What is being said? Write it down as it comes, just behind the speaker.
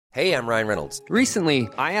Hey, I'm Ryan Reynolds. Recently,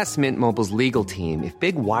 I asked Mint Mobile's legal team if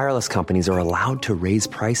big wireless companies are allowed to raise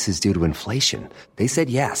prices due to inflation. They said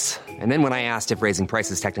yes. And then when I asked if raising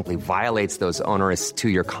prices technically violates those onerous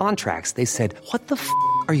two-year contracts, they said, "What the f***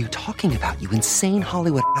 are you talking about, you insane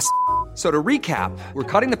Hollywood ass?" So to recap, we're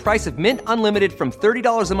cutting the price of Mint Unlimited from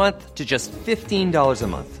 $30 a month to just $15 a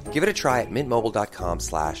month. Give it a try at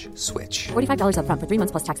mintmobile.com/switch. $45 up front for 3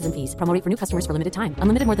 months plus taxes and fees. Promo rate for new customers for limited time.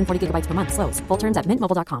 Unlimited more than 40 gigabytes per month. Slows full terms at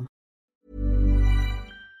mintmobile.com.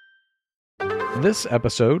 This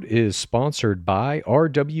episode is sponsored by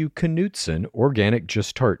R.W. Knutson Organic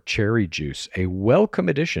Just Tart Cherry Juice, a welcome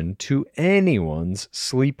addition to anyone's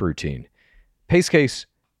sleep routine. Pace Case,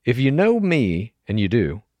 if you know me, and you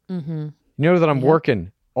do, you know that I'm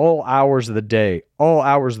working all hours of the day, all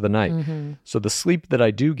hours of the night. So the sleep that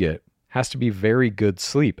I do get has to be very good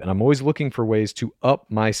sleep. And I'm always looking for ways to up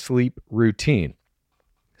my sleep routine.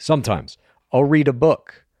 Sometimes I'll read a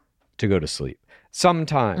book to go to sleep.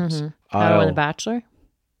 Sometimes I'll... The Bachelor?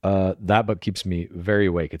 That book keeps me very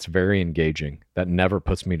awake. It's very engaging. That never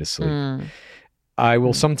puts me to sleep. I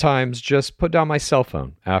will sometimes just put down my cell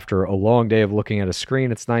phone after a long day of looking at a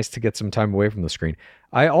screen. It's nice to get some time away from the screen.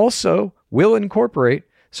 I also will incorporate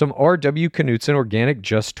some R.W. Knutson Organic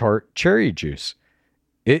Just Tart Cherry Juice.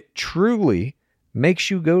 It truly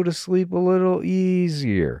makes you go to sleep a little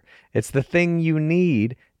easier. It's the thing you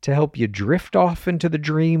need to help you drift off into the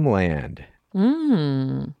dreamland.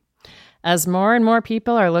 As more and more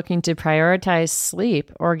people are looking to prioritize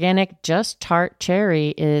sleep, Organic Just Tart Cherry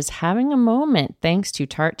is having a moment thanks to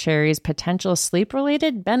Tart Cherry's potential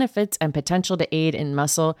sleep-related benefits and potential to aid in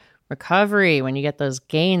muscle recovery when you get those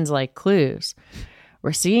gains like clues.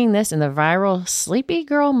 We're seeing this in the viral Sleepy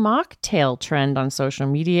Girl mocktail trend on social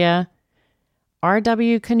media.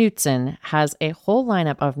 R.W. Knutson has a whole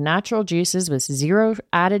lineup of natural juices with zero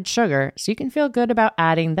added sugar, so you can feel good about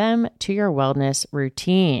adding them to your wellness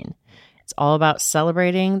routine. It's all about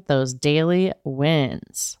celebrating those daily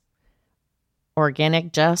wins.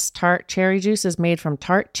 Organic Just Tart Cherry Juice is made from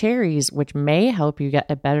tart cherries, which may help you get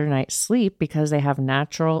a better night's sleep because they have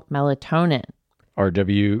natural melatonin.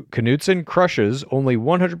 R.W. Knutson crushes only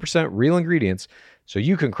 100% real ingredients, so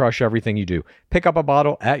you can crush everything you do. Pick up a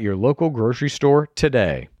bottle at your local grocery store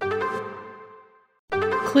today.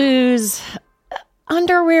 Clues.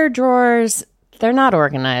 Underwear drawers, they're not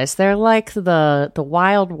organized. They're like the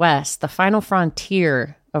Wild West, the final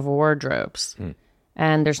frontier of wardrobes.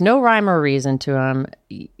 And there's no rhyme or reason to them.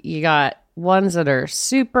 You got ones that are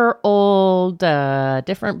super old,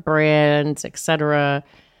 different brands, etc.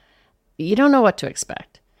 You don't know what to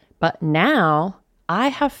expect. But now I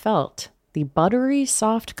have felt the buttery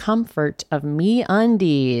soft comfort of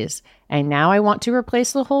MeUndies. And now I want to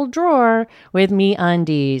replace the whole drawer with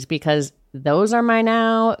MeUndies because those are my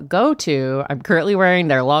now go-to. I'm currently wearing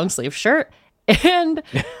their long sleeve shirt and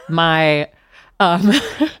my,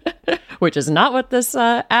 which is not what this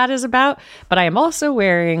ad is about, but I am also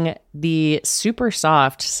wearing the super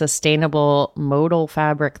soft, sustainable modal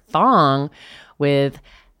fabric thong with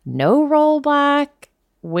no rollback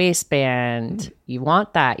waistband. You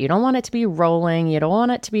want that. You don't want it to be rolling. You don't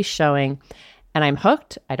want it to be showing. And I'm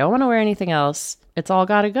hooked. I don't want to wear anything else. It's all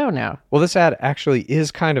got to go now. Well, this ad actually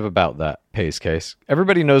is kind of about that, Pace Case.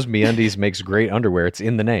 Everybody knows MeUndies makes great underwear. It's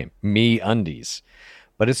in the name, MeUndies.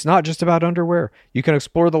 But it's not just about underwear. You can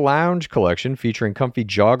explore the lounge collection featuring comfy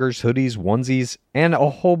joggers, hoodies, onesies, and a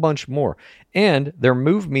whole bunch more. And their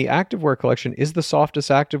Move Me activewear collection is the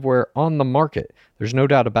softest activewear on the market. There's no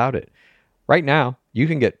doubt about it. Right now, you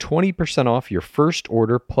can get 20% off your first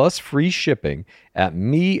order plus free shipping at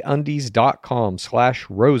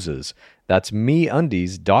MeUndies.com/roses. That's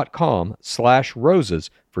MeUndies.com/roses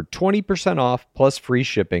for 20% off plus free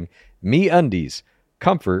shipping. MeUndies,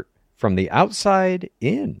 comfort from the outside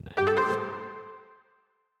in.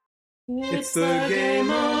 It's the Game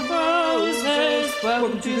of Roses.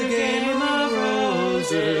 Welcome to the Game of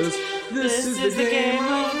Roses. This is the Game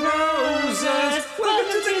of Roses.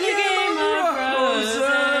 Welcome to the Game of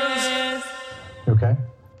Roses. Okay.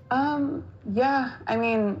 Yeah, I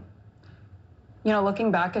mean,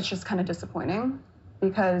 looking back, it's just kind of disappointing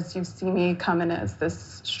because you see me come in as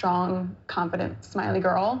this strong, confident, smiley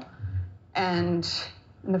girl. And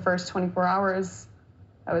in the first 24 hours,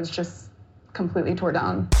 I was just completely tore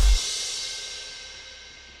down.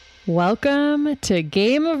 Welcome to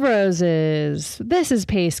Game of Roses. This is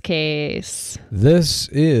Pace Case. This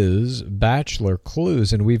is Bachelor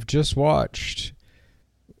Clues, and we've just watched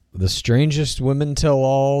The Strangest Women Tell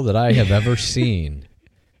All that I have ever seen.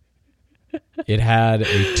 It had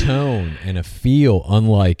a tone and a feel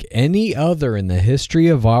unlike any other in the history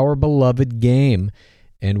of our beloved game,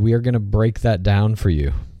 and we are going to break that down for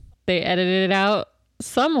you. they edited out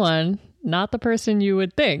someone, not the person you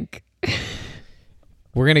would think.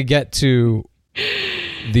 We're going to get to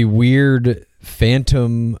the weird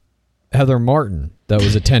phantom Heather Martin that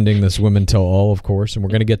was attending this Women Tell All, of course. And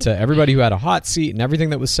we're going to get to everybody who had a hot seat and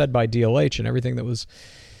everything that was said by DLH and everything that was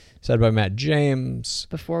said by Matt James.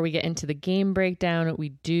 Before we get into the game breakdown, we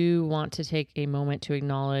do want to take a moment to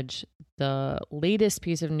acknowledge the latest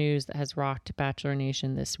piece of news that has rocked Bachelor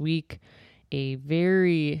Nation this week. A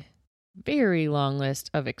very, very long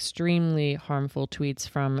list of extremely harmful tweets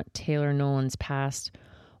from Taylor Nolan's past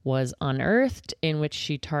was unearthed, in which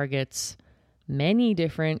she targets many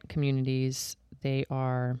different communities. They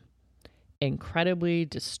are incredibly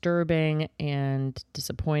disturbing and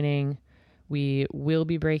disappointing. We will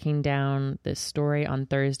be breaking down this story on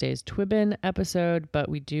Thursday's Twibbin episode, but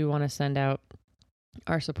we do want to send out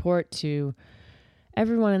our support to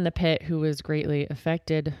everyone in the pit who was greatly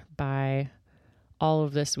affected by all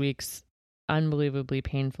of this week's unbelievably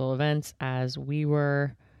painful events, as we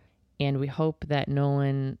were, and we hope that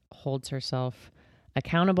Nolan holds herself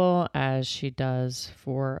accountable as she does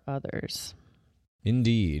for others.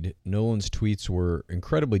 Indeed, Nolan's tweets were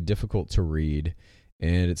incredibly difficult to read,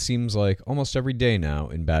 and it seems like almost every day now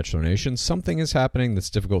in Bachelor Nation, something is happening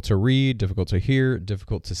that's difficult to read, difficult to hear,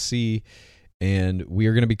 difficult to see, and we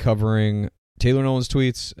are going to be covering Taylor Nolan's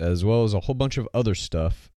tweets as well as a whole bunch of other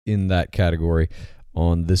stuff in that category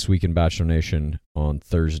on This Week in Bachelor Nation on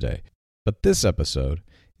Thursday. But this episode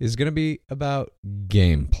is going to be about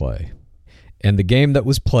gameplay. And the game that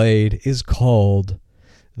was played is called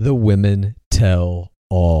The Women Tell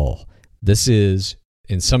All. This is,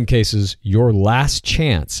 in some cases, your last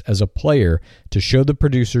chance as a player to show the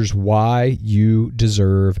producers why you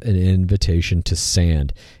deserve an invitation to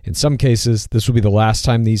sand. In some cases, this will be the last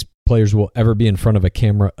time these players will ever be in front of a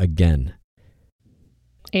camera again.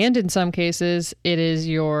 And in some cases, it is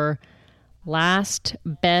your last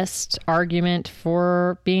best argument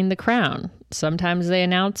for being the crown. Sometimes they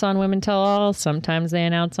announce on Women Tell All. Sometimes they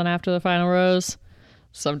announce on After the Final Rose.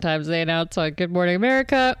 Sometimes they announce on Good Morning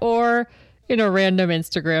America, or in a random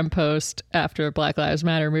Instagram post after Black Lives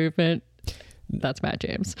Matter movement. That's Matt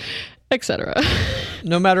James, etc.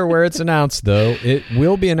 No matter where it's announced, though, it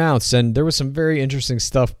will be announced. And there was some very interesting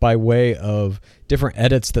stuff by way of different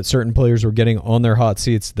edits that certain players were getting on their hot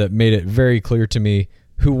seats that made it very clear to me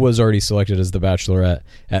who was already selected as the Bachelorette,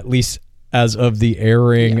 at least as of the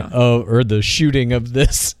airing of, or the shooting of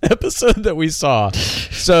this episode that we saw.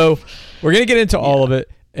 So we're going to get into all of it,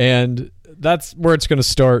 and that's where it's going to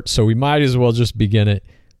start. So we might as well just begin it.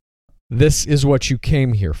 This is what you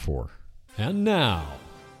came here for. And now,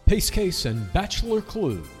 Pace Case and Bachelor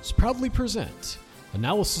Clues proudly present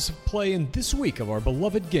analysis of play in this week of our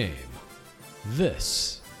beloved game.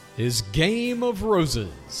 This is Game of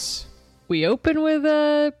Roses. We open with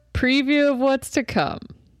a preview of what's to come.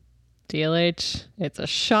 DLH, it's a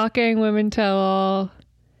shocking Women Tell All.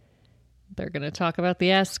 They're going to talk about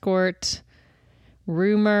the escort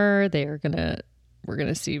rumor. We're going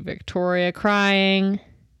to see Victoria crying.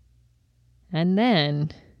 And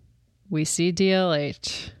then we see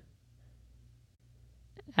DLH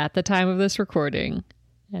at the time of this recording,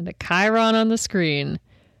 and a chyron on the screen,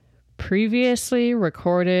 previously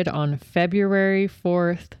recorded on February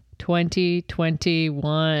 4th,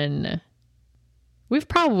 2021. We've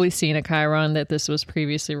probably seen a chyron that this was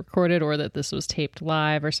previously recorded or that this was taped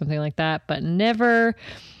live or something like that, but never,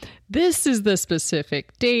 this is the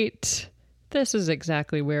specific date. This is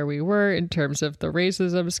exactly where we were in terms of the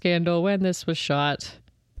racism scandal when this was shot.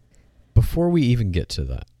 Before we even get to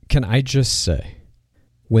that, can I just say,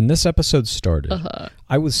 when this episode started,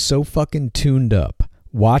 I was so fucking tuned up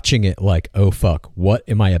watching it like, oh fuck, what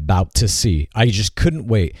am I about to see? I just couldn't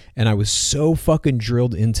wait. And I was so fucking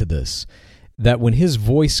drilled into this that when his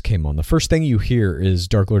voice came on, the first thing you hear is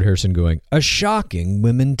Dark Lord Harrison going, a shocking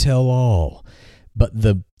Women Tell All. But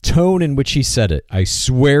the tone in which he said it, I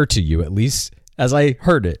swear to you, at least as I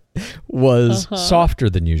heard it, was softer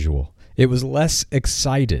than usual. It was less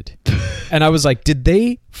excited. And I was like, did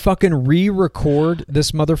they fucking re-record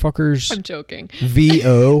this motherfucker's I'm joking.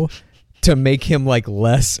 VO to make him like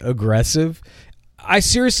less aggressive? I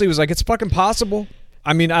seriously was like, it's fucking possible.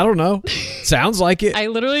 I mean, I don't know. Sounds like it. I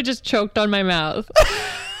literally just choked on my mouth.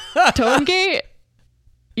 Tonegate?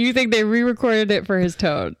 You think they re-recorded it for his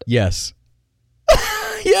tone? Yes.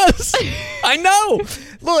 Yes. I know.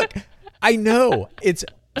 Look, I know. It's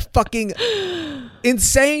fucking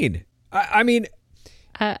insane. I mean,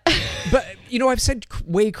 but, you know, I've said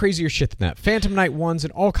way crazier shit than that. Phantom Night ones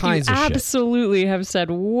and all kinds of shit. Absolutely have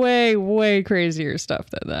said way, way crazier stuff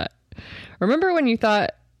than that. Remember when you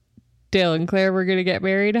thought Dale and Claire were going to get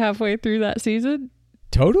married halfway through that season?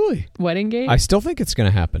 Totally. Wedding Gate? I still think it's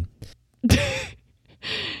going to happen.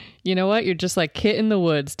 You know what? You're just like Kit in the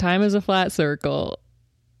woods. Time is a flat circle.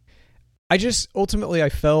 I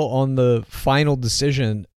fell on the final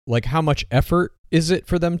decision. Like, how much effort is it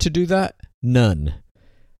for them to do that? None.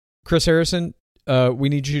 Chris Harrison, we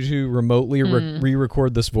need you to remotely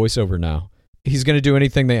re-record this voiceover now. He's going to do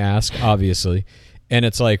anything they ask, obviously. And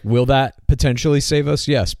it's like, will that potentially save us?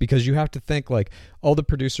 Yes, because you have to think like all the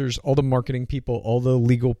producers, all the marketing people, all the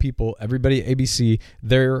legal people, everybody at ABC,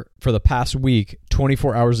 there for the past week,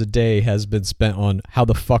 24 hours a day has been spent on how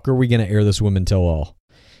the fuck are we going to air this Women Tell All?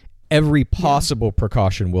 Every possible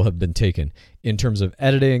precaution will have been taken in terms of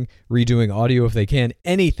editing, redoing audio if they can,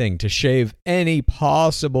 anything to shave any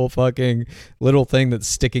possible fucking little thing that's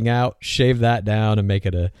sticking out, shave that down and make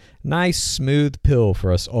it a nice smooth pill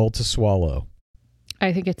for us all to swallow.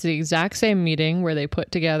 I think it's the exact same meeting where they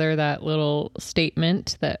put together that little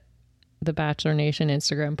statement that the Bachelor Nation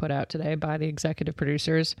Instagram put out today by the executive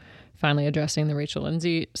producers, finally addressing the Rachel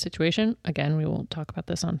Lindsay situation. Again, we will talk about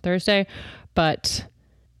this on Thursday, but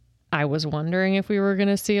I was wondering if we were going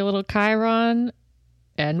to see a little Chiron,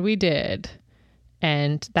 and we did.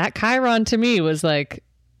 And that Chiron to me was like,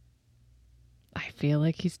 I feel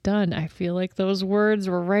like he's done. I feel like those words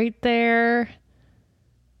were right there.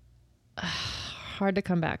 Hard to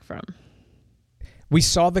come back from. We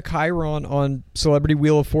saw the Chiron on Celebrity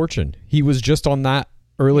Wheel of Fortune. He was just on that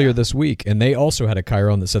earlier this week, and they also had a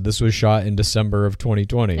Chiron that said this was shot in December of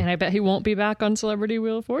 2020. And I bet he won't be back on Celebrity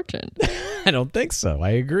Wheel of Fortune. I don't think so.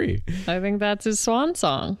 I agree. I think that's his swan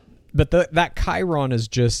song. But that Chiron is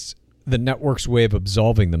just the network's way of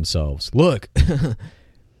absolving themselves. Look,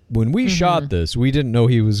 when we shot this, we didn't know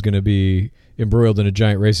he was going to be embroiled in a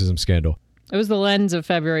giant racism scandal. It was the lens of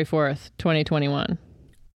February 4th, 2021.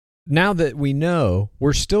 Now that we know,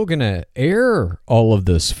 we're still going to air all of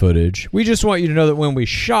this footage. We just want you to know that when we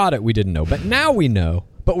shot it, we didn't know. But now we know,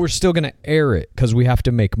 but we're still going to air it because we have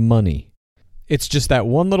to make money. It's just that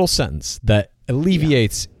one little sentence that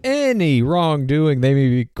alleviates any wrongdoing they may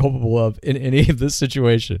be culpable of in any of this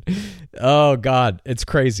situation. Oh, God, it's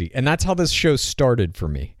crazy. And that's how this show started for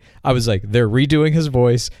me. I was like, they're redoing his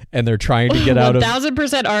voice and they're trying to get out of...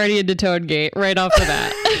 1,000% already into Toadgate right off the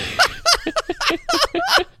bat.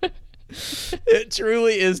 It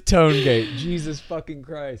truly is Toadgate. Jesus fucking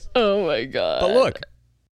Christ. Oh my God. But look,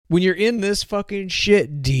 when you're in this fucking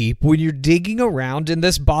shit deep, when you're digging around in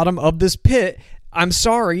this bottom of this pit, I'm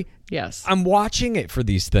sorry. Yes. I'm watching it for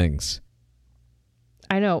these things.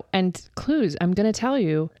 I know. And clues, I'm going to tell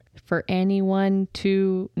you, for anyone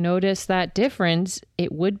to notice that difference,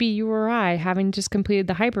 it would be you or I, having just completed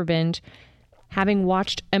the hyper binge, having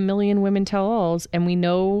watched a million Women Tell Alls, and we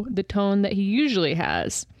know the tone that he usually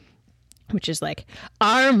has, which is like,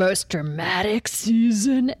 our most dramatic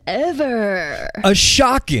season ever. A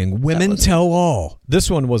shocking Women Tell All. This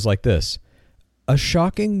one was like this. A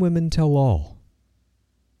shocking Women Tell All.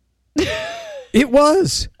 It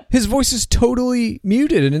was. His voice is totally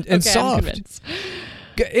muted and soft. I'm convinced.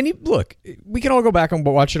 Look, we can all go back and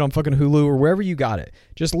watch it on fucking Hulu or wherever you got it.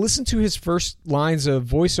 Just listen to his first lines of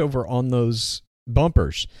voiceover on those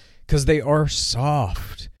bumpers because they are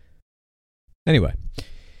soft. Anyway,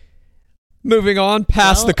 moving on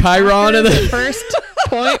past the Chiron and the first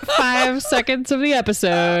 0.5 seconds of the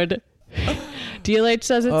episode. DLH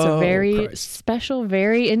says it's a very special,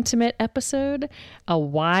 very intimate episode, a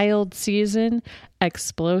wild season,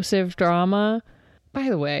 explosive drama. By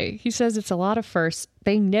the way, he says it's a lot of firsts.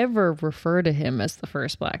 They never refer to him as the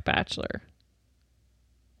first Black Bachelor.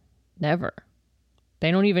 Never. They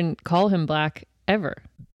don't even call him Black ever.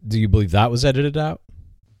 Do you believe that was edited out?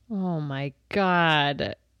 Oh my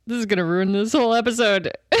God. This is going to ruin this whole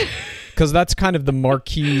episode. Because that's kind of the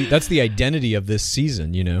marquee, that's the identity of this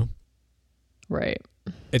season, you know? Right.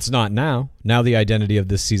 It's not now. Now the identity of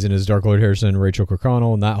this season is Dark Lord Harrison and Rachel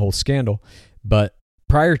Kirkconnell and that whole scandal. But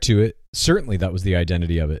prior to it, certainly that was the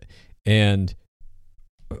identity of it. And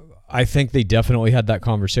I think they definitely had that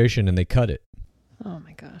conversation and they cut it. Oh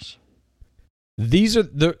my gosh. These are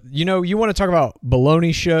the, you know, you want to talk about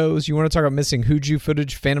baloney shows, you want to talk about missing Huju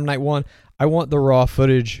footage, Phantom Night 1. I want the raw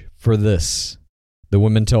footage for this, the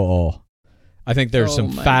Women Tell All. I think there's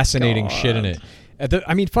some fascinating shit in it.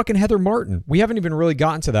 I mean, fucking Heather Martin. We haven't even really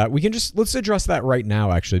gotten to that. We can let's address that right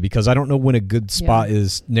now, actually, because I don't know when a good spot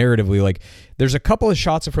is narratively. Like, there's a couple of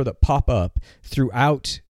shots of her that pop up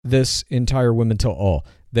throughout this entire Women Tell All.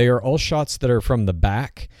 They are all shots that are from the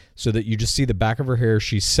back, so that you just see the back of her hair.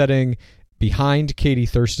 She's sitting behind Katie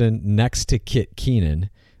Thurston next to Kit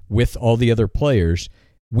Keenan with all the other players.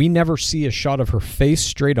 We never see a shot of her face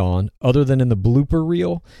straight on, other than in the blooper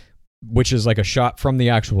reel. which is like a shot from the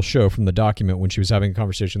actual show, from the document when she was having a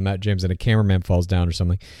conversation with Matt James and a cameraman falls down or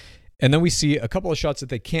something. And then we see a couple of shots that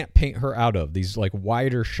they can't paint her out of, these like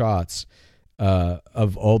wider shots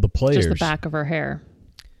of all the players. Just the back of her hair.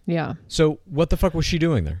 Yeah. So what the fuck was she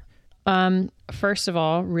doing there? First of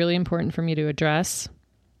all, really important for me to address,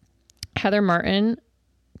 Heather Martin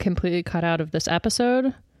completely cut out of this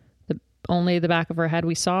episode. Only the back of her head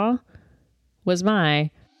we saw was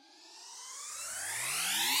my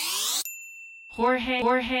Jorge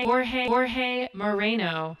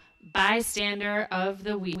Moreno, bystander of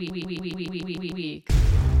the week.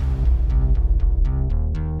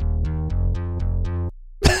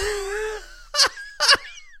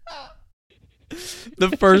 The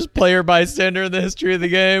first player bystander in the history of the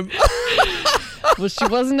game. Well, she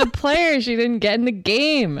wasn't a player. She didn't get in the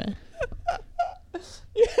game.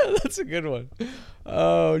 Yeah, that's a good one.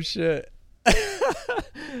 Oh, shit.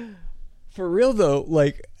 For real, though,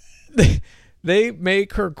 like, they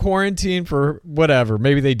make her quarantine for whatever.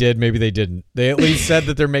 Maybe they did, maybe they didn't. They at least said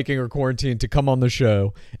that they're making her quarantine to come on the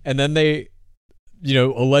show. And then they,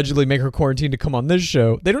 allegedly make her quarantine to come on this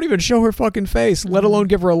show. They don't even show her fucking face, let alone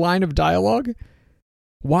give her a line of dialogue.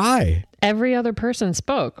 Why? Every other person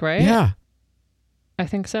spoke, right? Yeah. I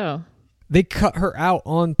think so. They cut her out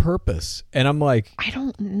on purpose. And I'm like, I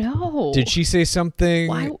don't know. Did she say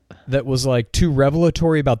something that was like too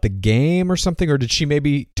revelatory about the game or something? Or did she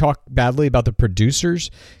maybe talk badly about the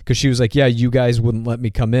producers? Because she was like, yeah, you guys wouldn't let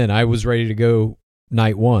me come in. I was ready to go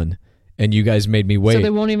night one and you guys made me wait. So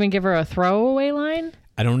they won't even give her a throwaway line?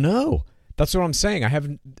 I don't know. That's what I'm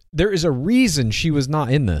saying. There is a reason she was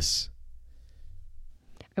not in this.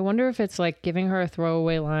 I wonder if it's like giving her a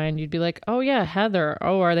throwaway line. You'd be like, oh yeah, Heather.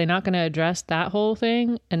 Oh, are they not going to address that whole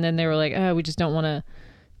thing? And then they were like, oh, we just don't want to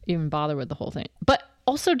even bother with the whole thing. But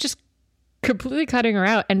also just completely cutting her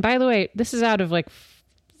out. And by the way, this is out of like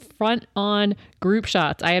front on group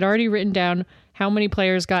shots. I had already written down how many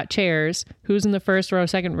players got chairs, who's in the first row,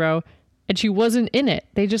 second row, and she wasn't in it.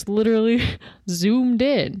 They just literally zoomed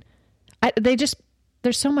in. There's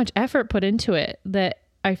so much effort put into it that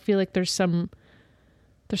I feel like there's some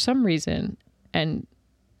reason, and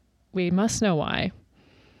we must know why.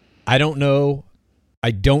 I don't know.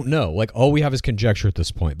 Like, all we have is conjecture at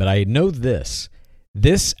this point, but I know this.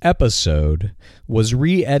 This episode was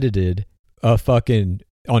re-edited on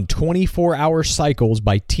 24-hour cycles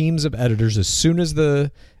by teams of editors. As soon as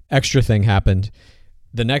the extra thing happened,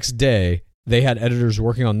 the next day, they had editors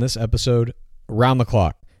working on this episode around the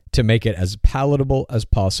clock to make it as palatable as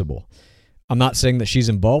possible. I'm not saying that she's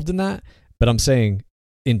involved in that, but I'm saying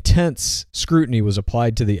intense scrutiny was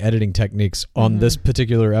applied to the editing techniques on this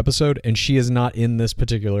particular episode, and she is not in this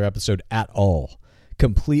particular episode at all.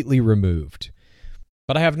 Completely removed.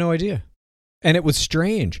 But I have no idea. And it was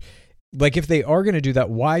strange. Like, if they are going to do that,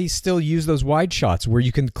 why still use those wide shots where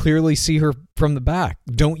you can clearly see her from the back?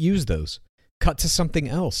 Don't use those. Cut to something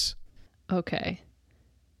else. Okay.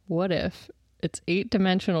 What if it's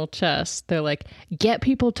 8-dimensional chess? They're like, get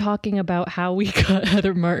people talking about how we cut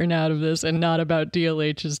Heather Martin out of this and not about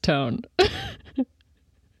DLH's tone.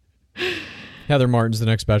 Heather Martin's the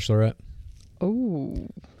next Bachelorette. Oh.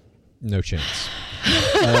 No chance.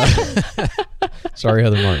 Sorry,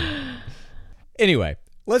 Heather Martin. Anyway,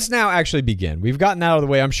 let's now actually begin. We've gotten out of the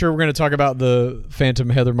way. I'm sure we're going to talk about the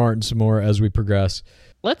Phantom Heather Martin some more as we progress.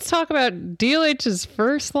 Let's talk about DLH's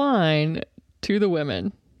first line to the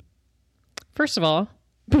women. First of all,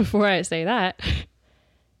 before I say that,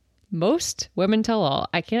 most women tell all.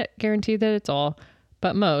 I can't guarantee that it's all,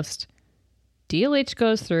 but most. DLH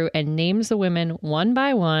goes through and names the women one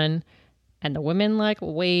by one, and the women like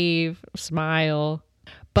wave, smile,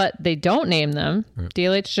 but they don't name them. Right.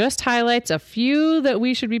 DLH just highlights a few that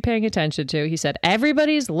we should be paying attention to. He said,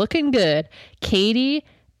 everybody's looking good. Katie,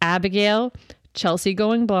 Abigail, Chelsea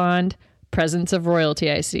going blonde, presence of royalty,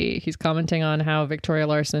 I see. He's commenting on how Victoria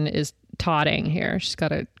Larson is totting here. She's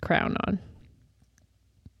got a crown on.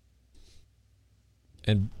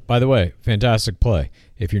 And by the way, fantastic play.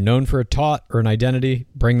 If you're known for a tot or an identity,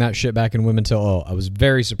 bring that shit back in Women Tell All. I was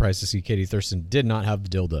very surprised to see Katie Thurston did not have the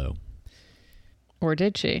dildo. Or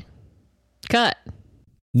did she? Cut.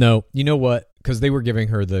 No. You know what? Because they were giving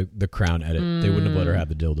her the crown edit. They wouldn't have let her have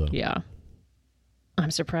the dildo. Yeah.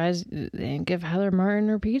 I'm surprised they didn't give Heather Martin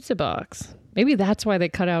her pizza box. Maybe that's why they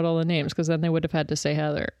cut out all the names, because then they would have had to say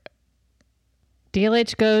Heather.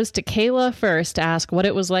 DLH goes to Kayla first to ask what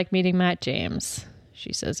it was like meeting Matt James.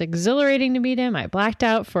 She says, exhilarating to meet him. I blacked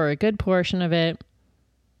out for a good portion of it.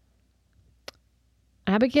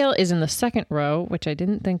 Abigail is in the second row, which I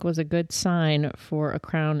didn't think was a good sign for a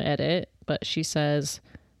crown edit, but she says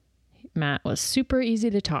Matt was super easy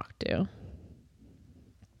to talk to.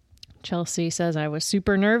 Chelsea says, I was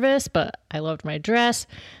super nervous, but I loved my dress.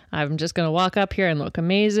 I'm just going to walk up here and look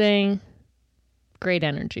amazing. Great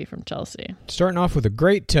energy from Chelsea. Starting off with a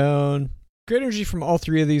great tone. Great energy from all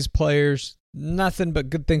three of these players. Nothing but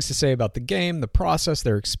good things to say about the game, the process,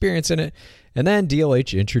 their experience in it. And then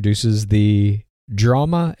DLH introduces the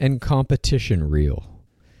drama and competition reel,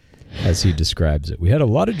 as he describes it. We had a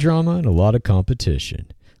lot of drama and a lot of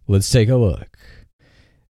competition. Let's take a look.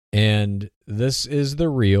 And this is the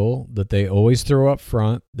reel that they always throw up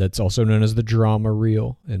front. That's also known as the drama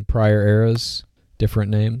reel in prior eras.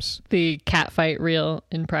 Different names. The catfight reel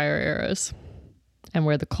in prior eras. And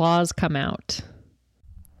where the claws come out.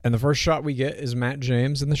 And the first shot we get is Matt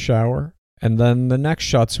James in the shower. And then the next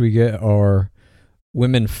shots we get are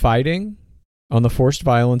women fighting on the forced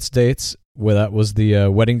violence dates, where that was the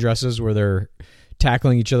wedding dresses where they're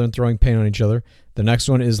tackling each other and throwing paint on each other. The next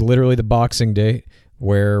one is literally the boxing date,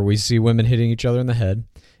 where we see women hitting each other in the head.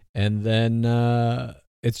 And then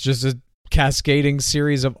it's just a cascading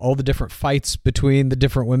series of all the different fights between the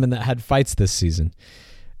different women that had fights this season.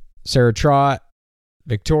 Sarah Trott,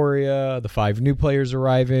 Victoria, the 5 new players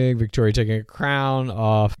arriving, Victoria taking a crown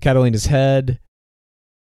off Catalina's head,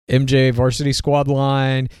 MJ varsity squad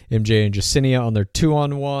line, MJ and Jacinia on their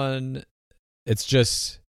 2-on-1. It's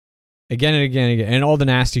just again and again and again, and all the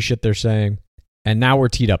nasty shit they're saying. And now we're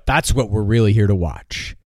teed up. That's what we're really here to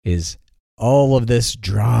watch, is all of this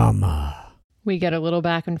drama. We get a little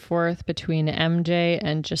back and forth between MJ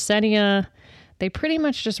and Jacinia. They pretty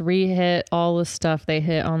much just re-hit all the stuff they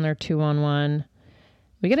hit on their 2-on-1.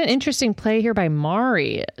 We get an interesting play here by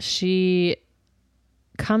Mari. She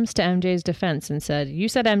comes to MJ's defense and said, you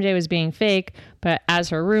said MJ was being fake, but as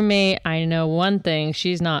her roommate, I know one thing,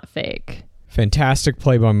 she's not fake. Fantastic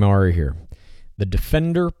play by Mari here. The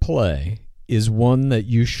defender play is one that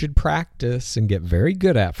you should practice and get very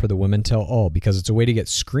good at for the Women Tell All, because it's a way to get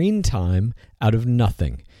screen time out of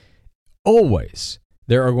nothing. Always,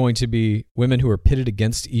 there are going to be women who are pitted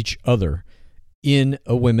against each other in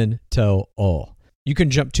a Women Tell All. You can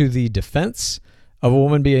jump to the defense of a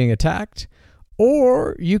woman being attacked,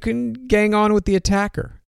 or you can gang on with the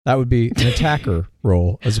attacker. That would be an attacker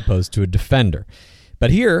role as opposed to a defender.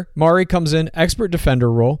 But here, Mari comes in, expert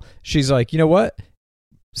defender role. She's like, you know what?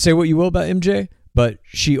 Say what you will about MJ, but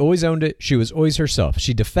she always owned it. She was always herself.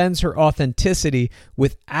 She defends her authenticity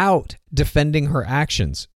without defending her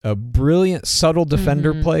actions. A brilliant, subtle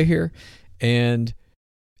defender play here. And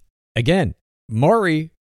again,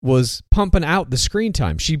 Mari was pumping out the screen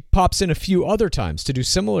time. She pops in a few other times to do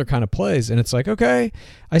similar kind of plays, and it's like, okay,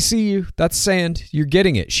 I see you. That's sand. You're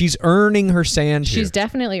getting it. She's earning her sand here. She's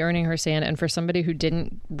definitely earning her sand, and for somebody who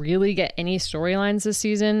didn't really get any storylines this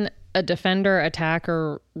season, a defender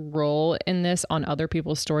attacker role in this on other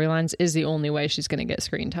people's storylines is the only way she's going to get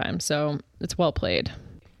screen time. So it's well played.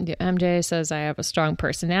 Yeah, MJ says, I have a strong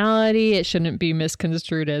personality. It shouldn't be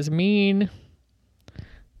misconstrued as mean.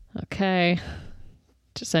 Okay.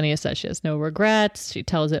 Jasenia says she has no regrets. She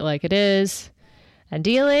tells it like it is. And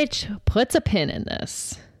DLH puts a pin in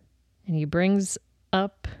this. And he brings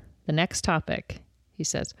up the next topic. He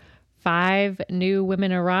says, 5 new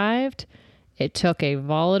women arrived. It took a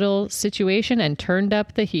volatile situation and turned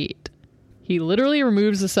up the heat. He literally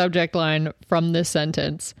removes the subject line from this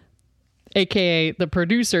sentence, aka the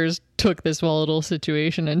producers took this volatile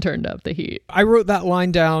situation and turned up the heat. I wrote that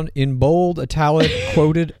line down in bold, italic,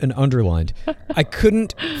 quoted, and underlined. I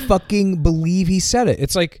couldn't fucking believe he said it.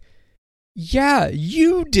 It's like, yeah,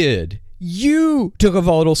 you did. You took a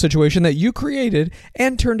volatile situation that you created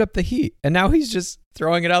and turned up the heat. And now he's just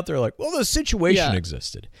throwing it out there like, well, the situation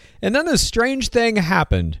existed. And then this strange thing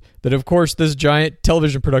happened that, of course, this giant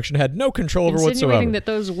television production had no control over whatsoever. Insinuating that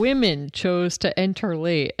those women chose to enter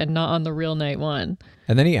late and not on the real night one.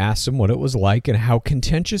 And then he asked them what it was like and how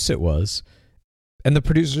contentious it was. And the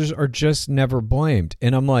producers are just never blamed.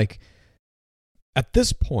 And I'm like, at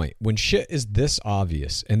this point, when shit is this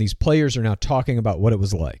obvious and these players are now talking about what it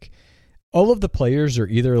was like, all of the players are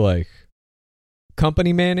either like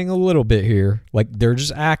company manning a little bit here, like they're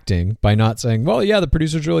just acting by not saying, well, yeah, the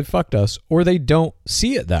producers really fucked us, or they don't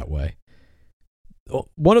see it that way.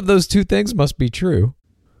 One of those two things must be true.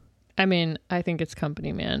 I mean, I think it's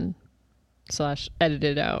company man /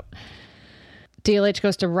 edited out. DLH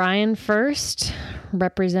goes to Ryan first,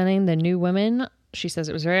 representing the new women. She says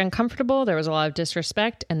it was very uncomfortable. There was a lot of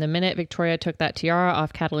disrespect. And the minute Victoria took that tiara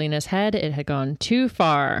off Catalina's head, it had gone too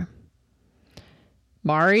far.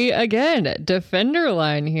 Mari, again, defender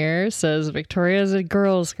line here, says Victoria's a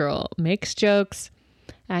girl's girl. Makes jokes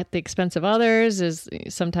at the expense of others, is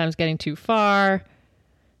sometimes getting too far.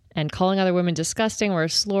 And calling other women disgusting or a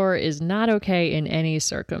slur is not okay in any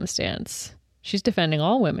circumstance. She's defending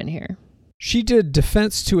all women here. She did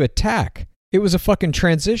defense to attack. It was a fucking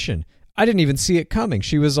transition. I didn't even see it coming.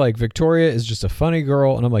 She was like, Victoria is just a funny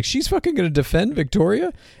girl. And I'm like, she's fucking going to defend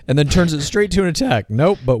Victoria? And then turns it straight to an attack.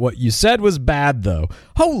 Nope, but what you said was bad, though.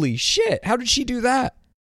 Holy shit. How did she do that?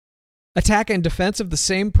 Attack and defense of the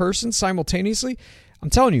same person simultaneously? I'm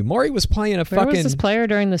telling you, Maury was playing a Where was this player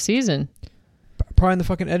during the season? Probably on the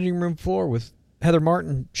fucking editing room floor with Heather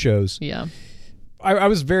Martin shows. Yeah. I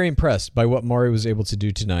was very impressed by what Maury was able to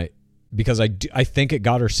do tonight because I think it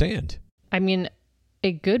got her sand. I mean,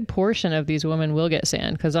 a good portion of these women will get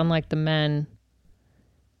sand because unlike the men,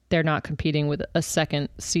 they're not competing with a second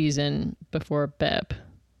season before Beb.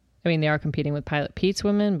 I mean, they are competing with Pilot Pete's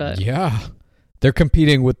women, but... Yeah. They're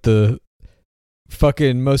competing with the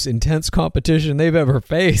fucking most intense competition they've ever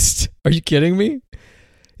faced. Are you kidding me?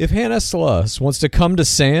 If Hannah Sluss wants to come to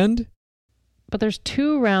sand... But there's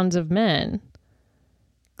 2 rounds of men.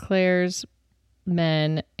 Claire's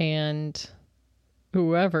men and...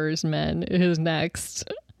 whoever's men is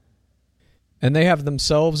next. And they have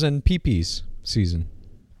themselves and PP's season.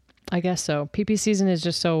 I guess so. PP season is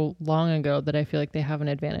just so long ago that I feel like they have an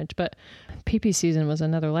advantage. But PP season was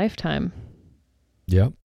another lifetime.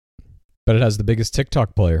 Yep. But it has the biggest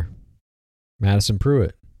TikTok player, Madison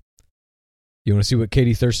Pruitt. You want to see what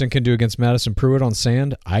Katie Thurston can do against Madison Pruitt on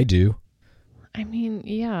sand? I do. I mean,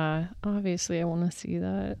 yeah, obviously I want to see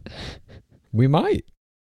that. We might.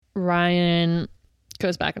 Ryan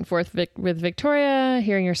goes back and forth with Victoria,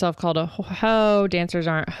 hearing yourself called a hoe, dancers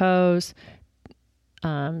aren't hoes,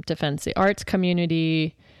 defends the arts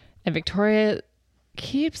community, and Victoria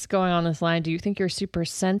keeps going on this line, do you think you're super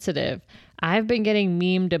sensitive? I've been getting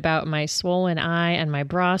memed about my swollen eye and my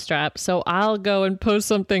bra strap, so I'll go and post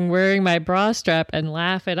something wearing my bra strap and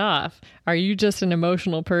laugh it off. Are you just an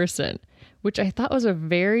emotional person? Which I thought was a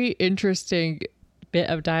very interesting bit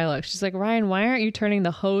of dialogue. She's like, Ryan, why aren't you turning the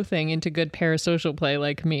hoe thing into good parasocial play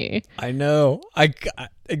like me? I know.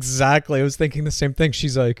 Exactly. I was thinking the same thing.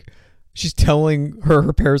 She's like, she's telling her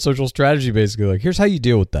parasocial strategy basically. Like, here's how you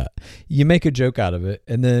deal with that. You make a joke out of it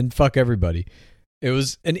and then fuck everybody. It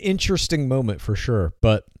was an interesting moment for sure,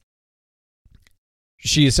 but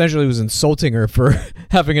she essentially was insulting her for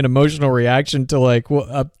having an emotional reaction to like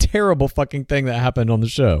a terrible fucking thing that happened on the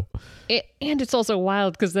show. And it's also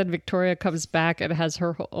wild because then Victoria comes back and has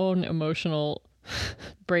her own emotional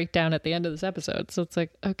breakdown at the end of this episode. So it's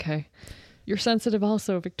like, okay, you're sensitive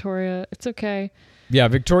also, Victoria. It's okay. Yeah,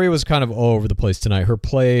 Victoria was kind of all over the place tonight. Her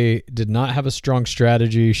play did not have a strong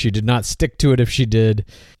strategy. She did not stick to it if she did.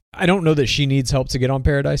 I don't know that she needs help to get on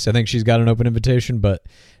Paradise. I think she's got an open invitation, but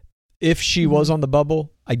if she was on the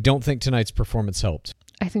bubble, I don't think tonight's performance helped.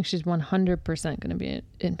 I think she's 100% going to be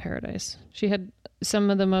in Paradise. She had some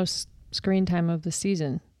of the most screen time of the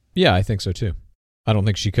season. Yeah, I think so too. I don't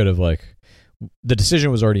think she could have the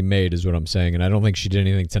decision was already made is what I'm saying. And I don't think she did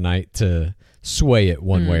anything tonight to sway it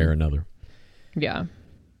one way or another. Yeah.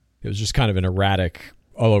 It was just kind of an erratic,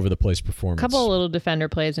 all over the place performance. A couple of little defender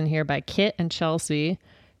plays in here by Kit and Chelsea.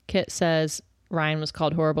 Kit says Ryan was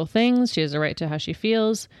called horrible things. She has a right to how she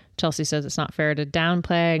feels. Chelsea says it's not fair to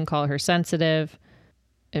downplay and call her sensitive.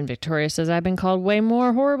 And Victoria says, I've been called way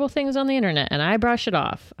more horrible things on the internet, and I brush it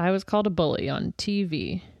off. I was called a bully on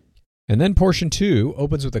TV. And then portion 2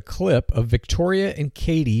 opens with a clip of Victoria and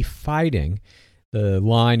Katie fighting. The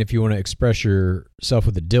line, if you want to express yourself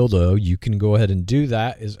with a dildo, you can go ahead and do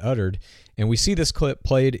that, is uttered. And we see this clip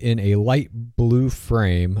played in a light blue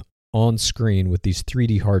frame on screen with these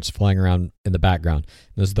 3D hearts flying around in the background.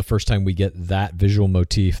 And this is the first time we get that visual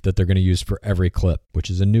motif that they're going to use for every clip, which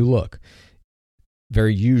is a new look.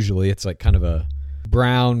 Very usually, it's like kind of a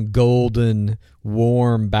brown, golden,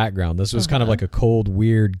 warm background. This was kind of like a cold,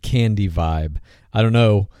 weird candy vibe. I don't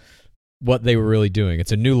know what they were really doing.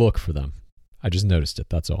 It's a new look for them. I just noticed it.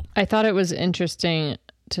 That's all. I thought it was interesting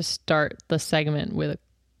to start the segment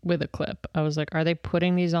with a clip. I was like, are they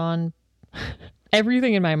putting these on?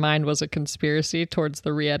 Everything in my mind was a conspiracy towards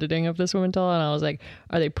the re-editing of This Woman Tell, and I was like,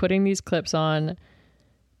 are they putting these clips on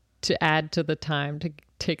to add to the time, to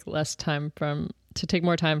take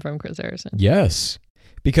more time from Chris Harrison? Yes.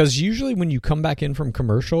 Because usually when you come back in from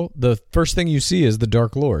commercial, the first thing you see is the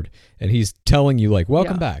Dark Lord. And he's telling you, like,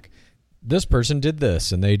 welcome back. This person did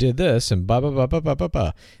this, and they did this, and blah, blah, blah, blah, blah, blah,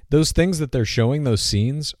 blah. Those things that they're showing, those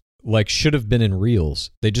scenes, like, should have been in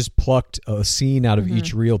reels. They just plucked a scene out of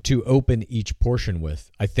each reel to open each portion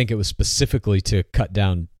with. I think it was specifically to cut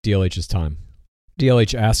down DLH's time.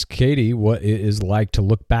 DLH asks Katie what it is like to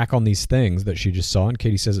look back on these things that she just saw, and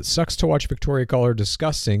Katie says it sucks to watch Victoria call her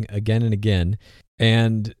disgusting again and again.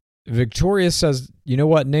 And Victoria says, you know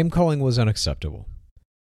what? Name calling was unacceptable.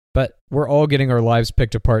 But we're all getting our lives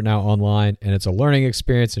picked apart now online, and it's a learning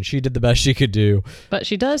experience, and she did the best she could do. But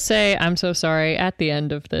she does say, "I'm so sorry," at the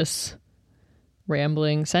end of this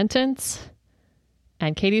rambling sentence.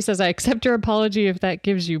 And Katie says, "I accept your apology if that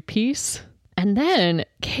gives you peace." And then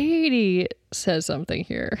Katie says something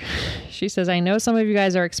here. She says, "I know some of you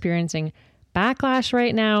guys are experiencing backlash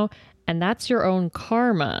right now, and that's your own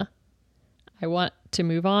karma. I want to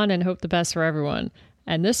move on and hope the best for everyone."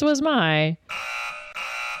 And this was my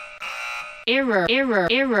error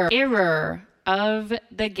of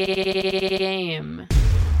the game.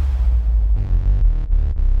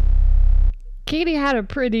 Katie had a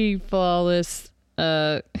pretty flawless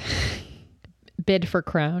bid for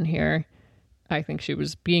crown here. I think she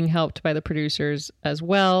was being helped by the producers as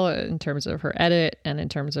well in terms of her edit and in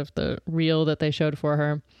terms of the reel that they showed for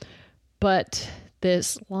her. But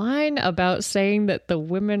this line about saying that the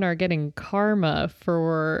women are getting karma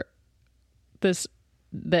for this,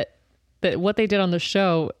 that what they did on the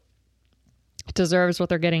show deserves what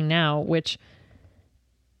they're getting now, which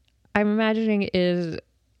I'm imagining is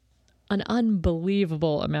an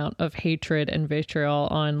unbelievable amount of hatred and vitriol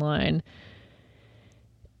online.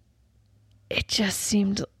 It just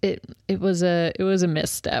seemed it was a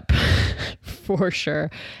misstep for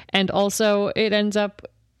sure. And also it ends up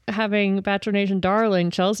having Bachelor Nation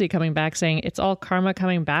darling Chelsea coming back saying it's all karma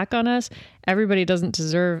coming back on us. Everybody doesn't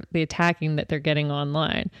deserve the attacking that they're getting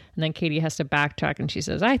online. And then Katie has to backtrack and she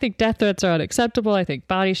says, "I think death threats are unacceptable. I think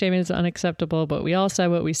body shaming is unacceptable, but we all said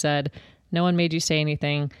what we said. No one made you say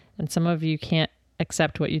anything. And some of you can't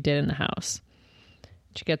accept what you did in the house."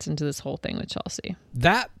 She gets into this whole thing with Chelsea.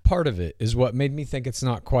 That part of it is what made me think it's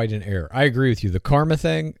not quite an error. I agree with you. The karma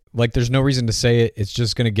thing, like there's no reason to say it. It's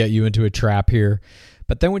just going to get you into a trap here.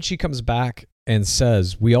 But then when she comes back and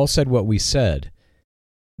says, "We all said what we said,"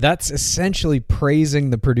 that's essentially praising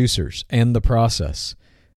the producers and the process.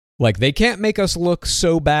 Like, they can't make us look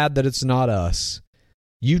so bad that it's not us.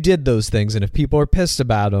 You did those things, and if people are pissed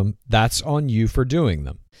about them, that's on you for doing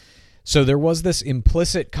them. So there was this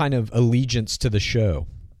implicit kind of allegiance to the show.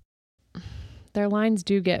 Their lines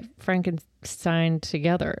do get Frankenstein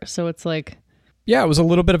together. So it's like, yeah, it was a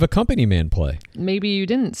little bit of a company man play. Maybe you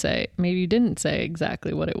didn't say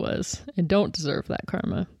exactly what it was and don't deserve that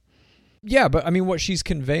karma. Yeah, but I mean, what she's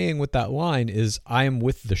conveying with that line is, I am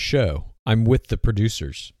with the show. I'm with the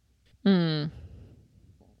producers. Fair.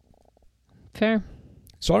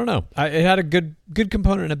 So I don't know. It had a good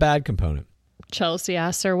component and a bad component. Chelsea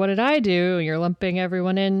asks her, "What did I do? You're lumping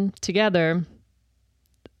everyone in together."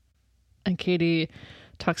 And Katie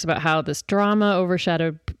talks about how this drama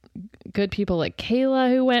overshadowed good people like Kayla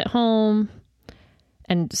who went home,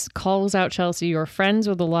 and calls out Chelsea, "You're friends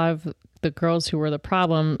with a lot of the girls who were the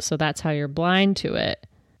problem, so that's how you're blind to it.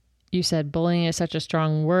 You said bullying is such a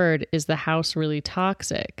strong word. Is the house really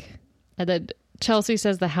toxic?" And then Chelsea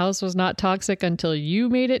says the house was not toxic until you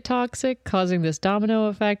made it toxic, causing this domino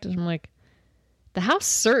effect. And I'm like, the house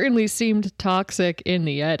certainly seemed toxic in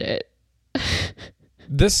the edit.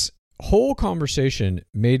 This whole conversation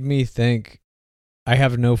made me think I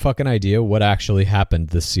have no fucking idea what actually happened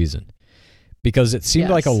this season. Because it seemed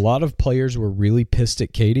like a lot of players were really pissed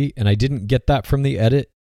at Katie, and I didn't get that from the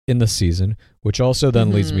edit in the season, which also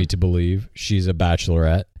then leads me to believe she's a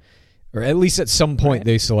bachelorette. Or at least at some point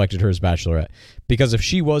they selected her as bachelorette. Because if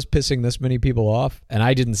she was pissing this many people off, and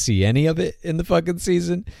I didn't see any of it in the fucking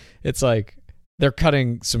season, it's like they're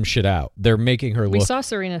cutting some shit out. They're making her look... We saw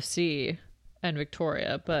Serena C. and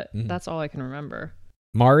Victoria, but that's all I can remember.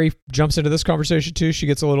 Mari jumps into this conversation too. She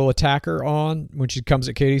gets a little attacker on when she comes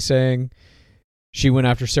at Katie saying she went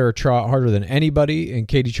after Sarah Trott harder than anybody, and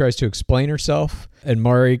Katie tries to explain herself. And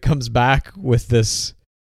Mari comes back with this,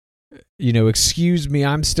 "Excuse me,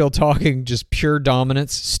 I'm still talking," just pure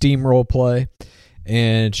dominance, steamroll play.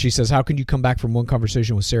 And she says, "How can you come back from one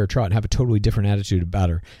conversation with Sarah Trott and have a totally different attitude about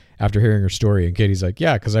her after hearing her story?" And Katie's like,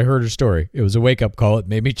 "Yeah, because I heard her story. It was a wake-up call. It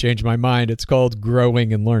made me change my mind. It's called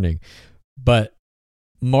growing and learning." But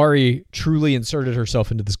Mari truly inserted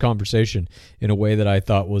herself into this conversation in a way that I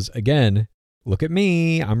thought was, again, look at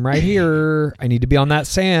me. I'm right here. I need to be on that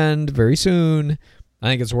sand very soon. I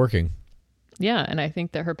think it's working. Yeah, and I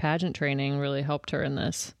think that her pageant training really helped her in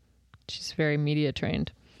this. She's very media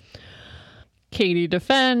trained. Katie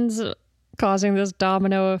defends, causing this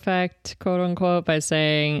domino effect, quote unquote, by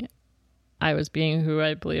saying, "I was being who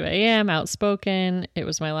I believe I am, outspoken. It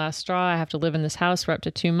was my last straw. I have to live in this house for up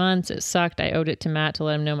to 2 months. It sucked. I owed it to Matt to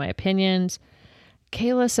let him know my opinions."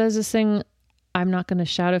 Kayla says this thing, "I'm not going to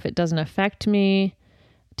shout if it doesn't affect me.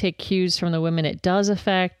 Take cues from the women it does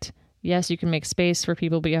affect. Yes, you can make space for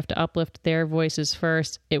people, but you have to uplift their voices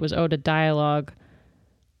first. It was owed a dialogue,"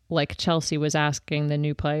 like Chelsea was asking the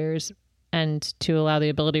new players, and to allow the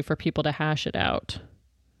ability for people to hash it out.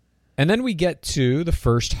 And then we get to the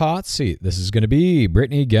first hot seat. This is going to be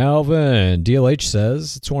Brittany Galvin. DLH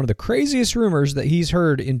says it's one of the craziest rumors that he's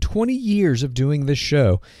heard in 20 years of doing this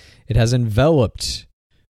show. It has enveloped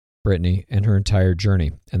Brittany and her entire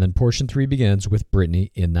journey. And then portion 3 begins with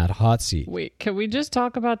Brittany in that hot seat. Wait, can we just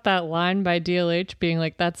talk about that line by DLH being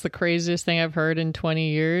like, that's the craziest thing I've heard in 20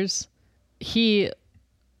 years? He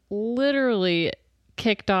literally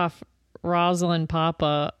kicked off Rosalind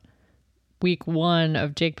Papa week 1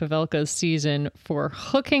 of Jake Pavelka's season for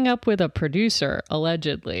hooking up with a producer,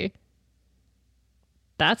 allegedly.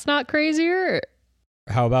 That's not crazier?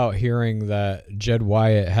 How about hearing that Jed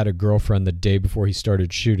Wyatt had a girlfriend the day before he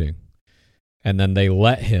started shooting? And then they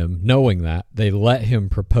let him, knowing that, they let him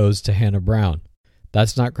propose to Hannah Brown.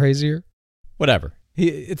 That's not crazier? Whatever.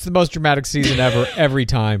 It's the most dramatic season ever, every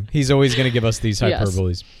time. He's always going to give us these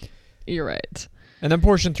hyperboles. Yes, you're right. And then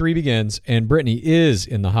portion 3 begins, and Brittany is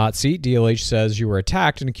in the hot seat. DLH says you were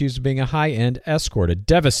attacked and accused of being a high-end escort. A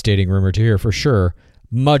devastating rumor to hear for sure,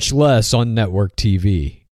 much less on network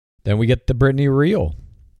TV. Then we get the Brittany reel,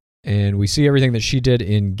 and we see everything that she did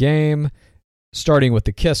in game, starting with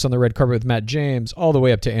the kiss on the red carpet with Matt James, all the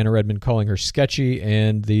way up to Anna Redmond calling her sketchy,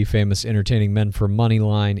 and the famous entertaining men for money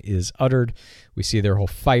line is uttered. We see their whole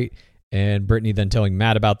fight, and Brittany then telling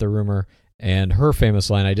Matt about the rumor, and her famous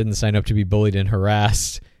line, I didn't sign up to be bullied and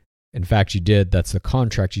harassed. In fact, you did. That's the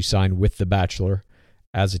contract you signed with The Bachelor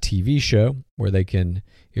as a TV show where they can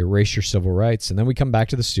erase your civil rights. And then we come back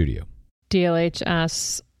to the studio. DLH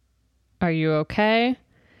asks, are you okay?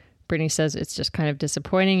 Brittany says, it's just kind of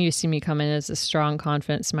disappointing. You see me come in as a strong,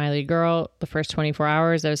 confident, smiley girl. The first 24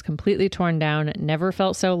 hours, I was completely torn down. Never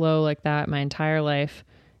felt so low like that my entire life.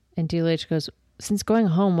 And DLH goes, since going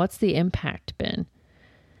home, what's the impact been?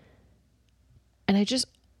 And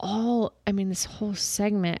this whole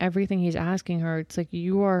segment, everything he's asking her, it's like,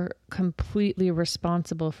 you are completely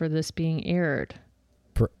responsible for this being aired.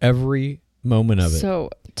 For every moment of it. So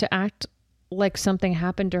to act like something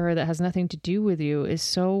happened to her that has nothing to do with you is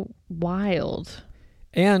so wild.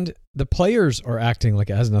 And the players are acting like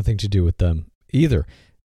it has nothing to do with them either.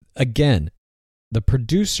 Again, the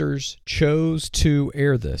producers chose to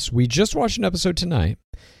air this. We just watched an episode tonight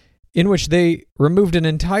in which they removed an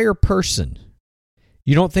entire person.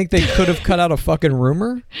 You don't think they could have cut out a fucking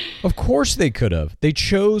rumor? Of course they could have. They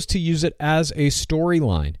chose to use it as a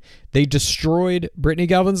storyline. They destroyed Brittany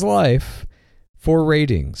Galvin's life for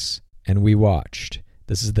ratings, and we watched.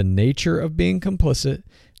 This is the nature of being complicit.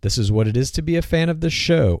 This is what it is to be a fan of this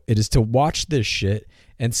show. It is to watch this shit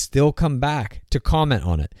and still come back to comment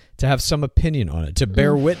on it, to have some opinion on it, to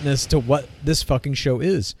bear witness to what this fucking show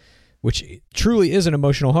is, which truly is an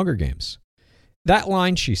emotional Hunger Games. That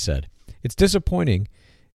line she said, it's disappointing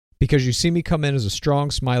because you see me come in as a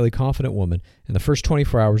strong, smiley, confident woman. In the first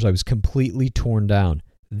 24 hours, I was completely torn down.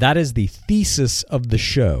 That is the thesis of the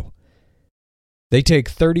show. They take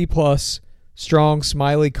 30-plus strong,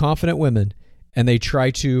 smiley, confident women, and they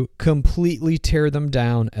try to completely tear them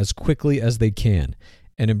down as quickly as they can.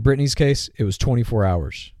 And in Brittany's case, it was 24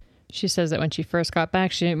 hours. She says that when she first got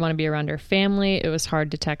back, she didn't want to be around her family. It was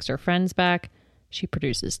hard to text her friends back. She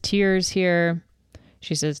produces tears here.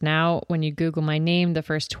 She says, now when you Google my name, the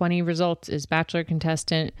first 20 results is Bachelor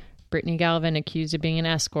contestant Brittany Galvin accused of being an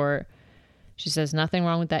escort. She says, nothing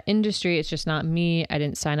wrong with that industry. It's just not me. I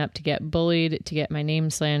didn't sign up to get bullied, to get my name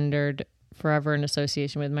slandered forever in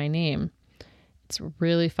association with my name. It's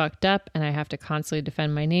really fucked up, and I have to constantly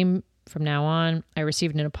defend my name from now on. I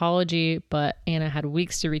received an apology, but Anna had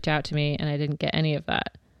weeks to reach out to me, and I didn't get any of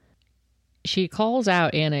that. She calls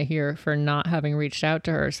out Anna here for not having reached out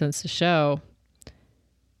to her since the show.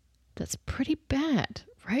 That's pretty bad,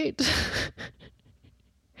 right?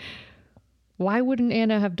 Why wouldn't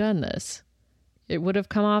Anna have done this? It would have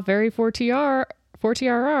come off very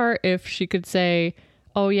 4TRR if she could say,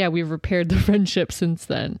 oh yeah, we've repaired the friendship since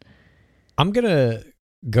then. I'm going to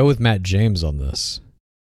go with Matt James on this.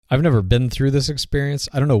 I've never been through this experience.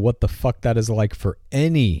 I don't know what the fuck that is like for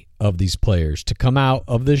any of these players to come out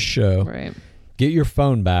of this show, right, get your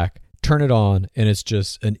phone back, turn it on, and it's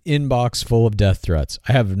just an inbox full of death threats.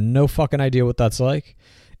 I have no fucking idea what that's like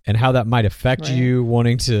and how that might affect you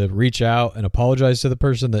wanting to reach out and apologize to the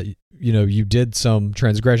person that you did some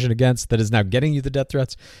transgression against that is now getting you the death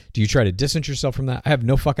threats. Do you try to distance yourself from that? I have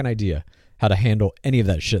no fucking idea how to handle any of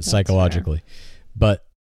that shit psychologically. Fair. But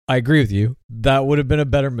I agree with you. That would have been a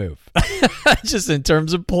better move. Just in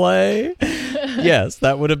terms of play, yes,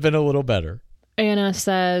 that would have been a little better. Anna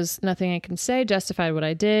says, nothing I can say justified what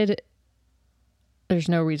I did. There's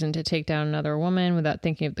no reason to take down another woman without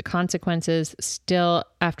thinking of the consequences. Still,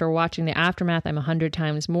 after watching the aftermath, I'm 100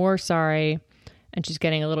 times more sorry. And she's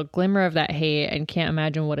getting a little glimmer of that hate and can't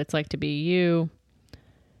imagine what it's like to be you.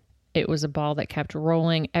 It was a ball that kept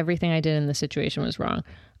rolling. Everything I did in the situation was wrong.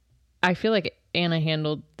 I feel like Anna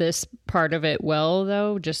handled this part of it well,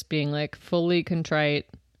 though, just being like fully contrite.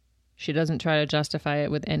 She doesn't try to justify it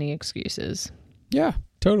with any excuses. Yeah,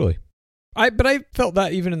 totally. But I felt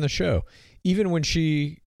that even in the show. Even when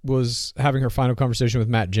she was having her final conversation with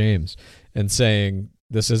Matt James and saying,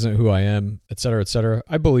 this isn't who I am, et cetera,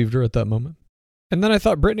 I believed her at that moment. And then I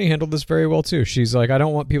thought Brittany handled this very well, too. She's like, I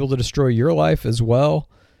don't want people to destroy your life as well.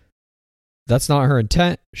 That's not her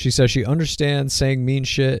intent. She says she understands saying mean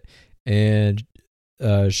shit, and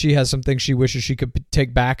she has some things she wishes she could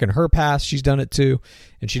take back in her past. She's done it too,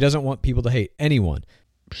 and she doesn't want people to hate anyone.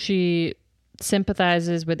 She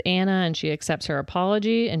sympathizes with Anna, and she accepts her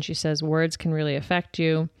apology, and she says words can really affect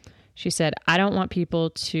you. She said, I don't want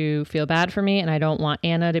people to feel bad for me, and I don't want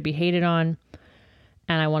Anna to be hated on,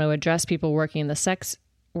 and I want to address people working in the sex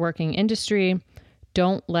working industry.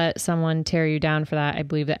 Don't let someone tear you down for that. I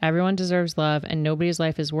believe that everyone deserves love, and nobody's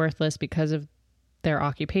life is worthless because of their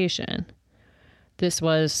occupation. This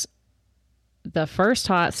was the first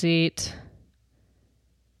hot seat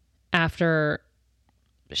after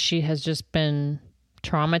she has just been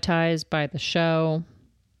traumatized by the show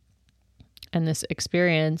and this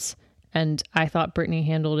experience. And I thought Brittany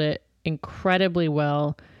handled it incredibly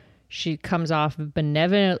well. She comes off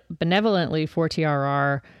benevolently for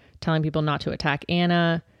TRR, telling people not to attack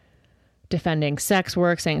Anna, defending sex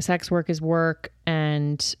work, saying sex work is work.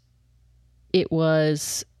 And it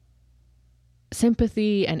was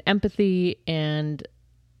sympathy and empathy and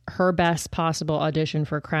her best possible audition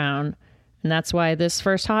for Crown. And that's why this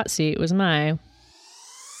first hot seat was my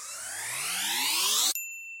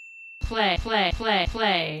play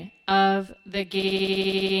of the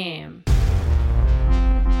game.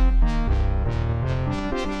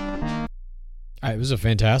 It was a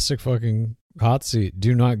fantastic fucking hot seat.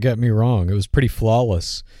 Do not get me wrong. It was pretty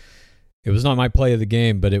flawless. It was not my play of the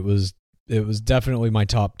game, but it was definitely my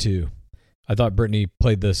top two. I thought Brittany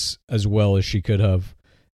played this as well as she could have,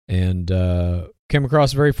 and came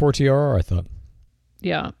across very 4TRR, I thought.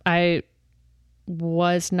 Yeah, I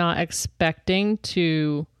was not expecting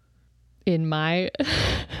to, in my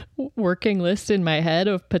working list in my head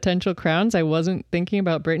of potential crowns, I wasn't thinking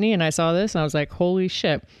about Brittany, and I saw this, and I was like, holy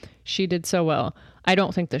shit, she did so well. I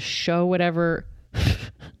don't think the show would ever... I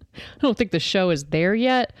don't think the show is there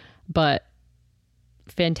yet, but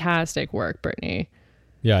fantastic work, Brittany.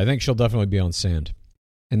 Yeah, I think she'll definitely be on sand.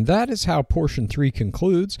 And that is how portion 3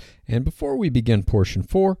 concludes. And before we begin portion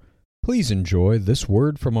 4, please enjoy this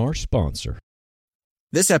word from our sponsor.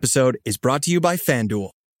 This episode is brought to you by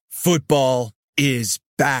FanDuel. Football is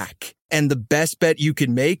back. And the best bet you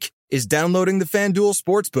can make is downloading the FanDuel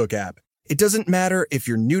Sportsbook app. It doesn't matter if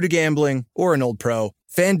you're new to gambling or an old pro,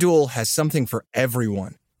 FanDuel has something for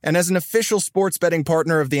everyone. And as an official sports betting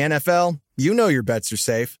partner of the NFL, you know your bets are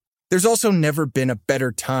safe. There's also never been a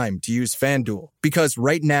better time to use FanDuel, because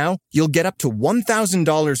right now, you'll get up to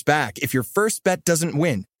 $1,000 back if your first bet doesn't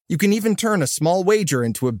win. You can even turn a small wager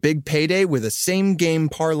into a big payday with a same-game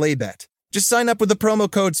parlay bet. Just sign up with the promo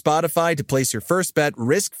code Spotify to place your first bet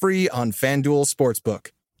risk-free on FanDuel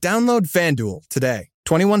Sportsbook. Download FanDuel today.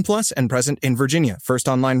 21 plus and present in Virginia. First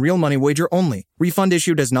online real money wager only. Refund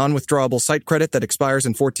issued as non-withdrawable site credit that expires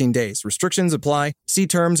in 14 days. Restrictions apply. See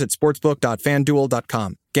terms at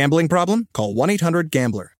sportsbook.fanduel.com. Gambling problem? Call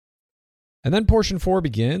 1-800-GAMBLER. And then portion 4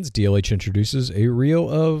 begins. DLH introduces a reel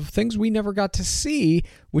of things we never got to see,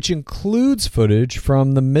 which includes footage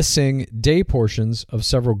from the missing day portions of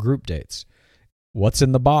several group dates. What's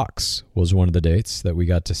in the box was one of the dates that we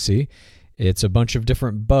got to see. It's a bunch of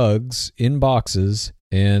different bugs in boxes,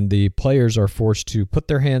 and the players are forced to put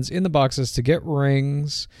their hands in the boxes to get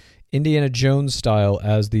rings, Indiana Jones style,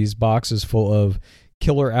 as these boxes full of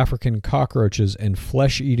killer African cockroaches and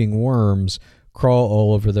flesh-eating worms crawl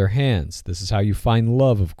all over their hands. This is how you find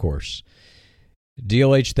love, of course.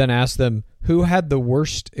 DLH then asked them, who had the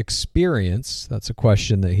worst experience? That's a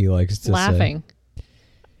question that he likes to Laughing. say.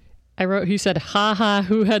 I wrote, he said, haha,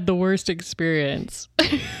 who had the worst experience?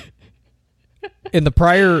 In the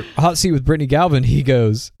prior hot seat with Brittany Galvin, he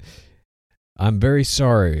goes, I'm very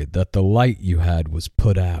sorry that the light you had was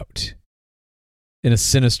put out, in a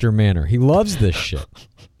sinister manner. He loves this shit.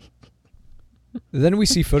 Then we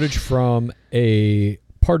see footage from a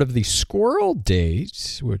part of the squirrel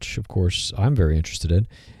date, which, of course, I'm very interested in,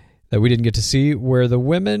 that we didn't get to see, where the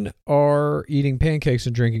women are eating pancakes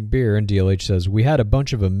and drinking beer, and DLH says, we had a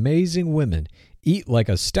bunch of amazing women eat like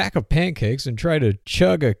a stack of pancakes and try to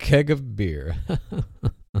chug a keg of beer.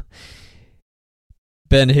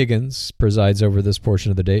 Ben Higgins presides over this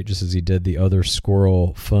portion of the date, just as he did the other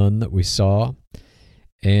squirrel fun that we saw.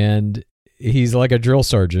 And he's like a drill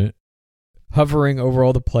sergeant, hovering over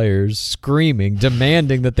all the players, screaming,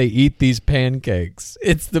 demanding that they eat these pancakes.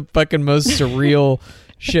 It's the fucking most surreal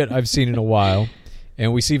shit I've seen in a while.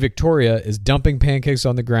 And we see Victoria is dumping pancakes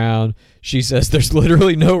on the ground. She says there's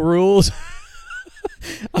literally no rules.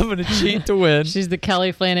 I'm going to cheat to win. She's the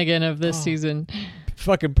Kelly Flanagan of this season.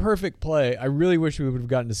 Fucking perfect play. I really wish we would have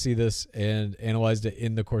gotten to see this and analyzed it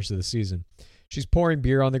in the course of the season. She's pouring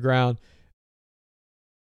beer on the ground.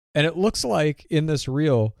 And it looks like in this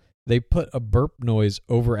reel, they put a burp noise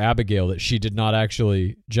over Abigail that she did not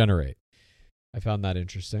actually generate. I found that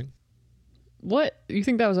interesting. What? You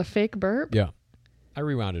think that was a fake burp? Yeah. I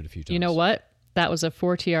rewound it a few times. You know what? That was a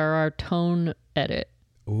 4TRR tone edit.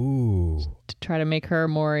 Ooh. To try to make her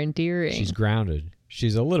more endearing. She's grounded.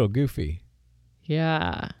 She's a little goofy.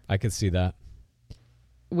 Yeah. I could see that.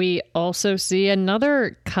 We also see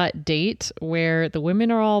another cut date where the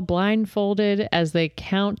women are all blindfolded as they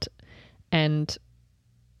count and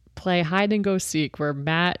play hide and go seek, where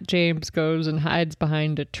Matt James goes and hides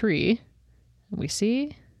behind a tree. And we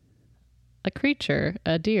see a creature,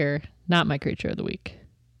 a deer, not my creature of the week.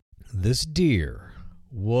 This deer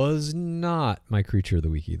was not my creature of the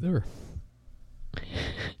week either.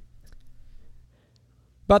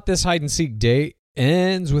 But this hide and seek date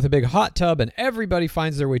ends with a big hot tub, and everybody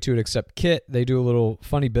finds their way to it except Kit. They do a little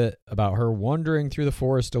funny bit about her wandering through the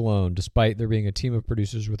forest alone, despite there being a team of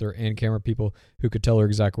producers with her and camera people who could tell her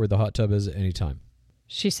exactly where the hot tub is at any time.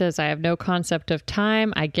 She says, I have no concept of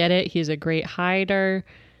time. I get it. He's a great hider.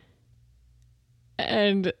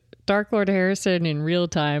 And Dark Lord Harrison in real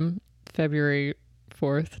time, February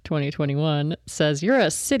 4th, 2021, says, you're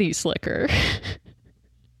a city slicker.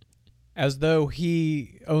 As though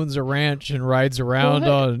he owns a ranch and rides around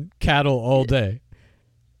on cattle all day.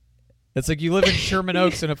 It's like you live in Sherman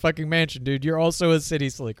Oaks in a fucking mansion, dude. You're also a city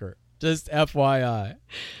slicker. Just FYI.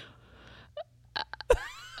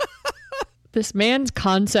 This man's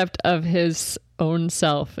concept of his own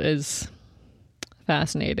self is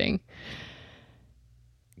fascinating.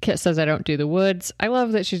 Kit says, I don't do the woods. I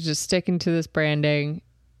love that she's just sticking to this branding.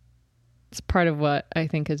 It's part of what I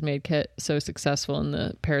think has made Kit so successful in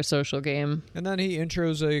the parasocial game. And then he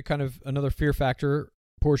intros a kind of another Fear Factor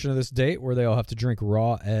portion of this date where they all have to drink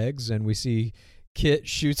raw eggs. And we see Kit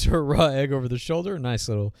shoots her raw egg over the shoulder. A nice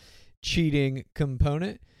little cheating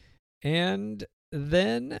component. And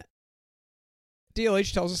then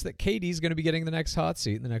DLH tells us that Katie's going to be getting the next hot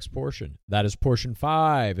seat in the next portion. That is portion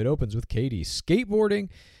 5. It opens with Katie skateboarding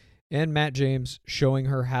and Matt James showing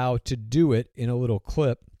her how to do it in a little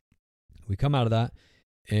clip. We come out of that,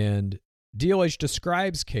 and DLH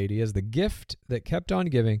describes Katie as the gift that kept on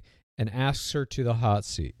giving and asks her to the hot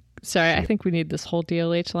seat. Sorry, I think we need this whole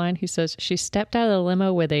DLH line. He says, she stepped out of the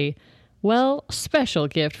limo with a, special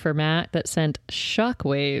gift for Matt that sent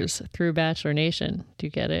shockwaves through Bachelor Nation. Do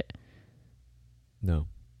you get it? No.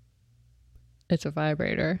 It's a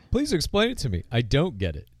vibrator. Please explain it to me. I don't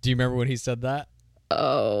get it. Do you remember when he said that?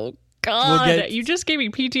 Oh, God. You just gave me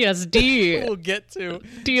PTSD. We'll get to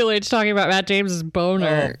DLH talking about Matt James's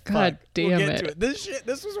boner. Oh, God damn we'll get it. to it.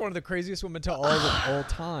 This was one of the craziest women tell alls of all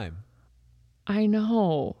time. I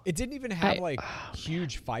know. It didn't even have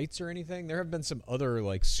huge fights or anything. There have been some other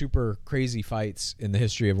super crazy fights in the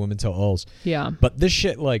history of women tell alls. Yeah. But this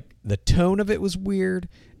shit, the tone of it was weird.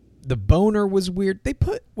 The boner was weird.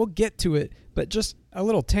 We'll get to it, but just a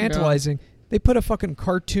little tantalizing. Yeah. They put a fucking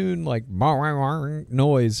cartoon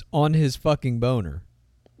noise on his fucking boner.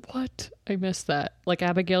 What? I missed that. Like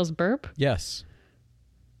Abigail's burp? Yes.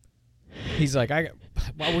 He's like,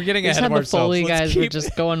 we're getting ahead of ourselves. The Foley guys were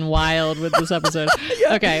just going wild with this episode.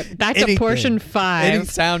 Yeah. Okay, back to portion 5. Any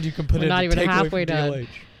sound you can put in. Not even halfway done.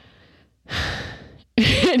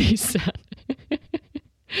 Any sound.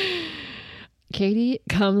 Katie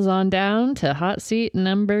comes on down to hot seat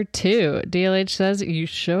number 2. DLH says, you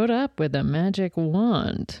showed up with a magic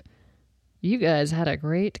wand. You guys had a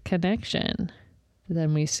great connection.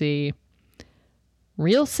 Then we see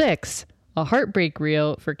reel 6, a heartbreak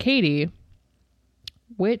reel for Katie,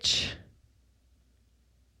 which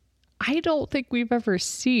I don't think we've ever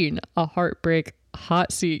seen a heartbreak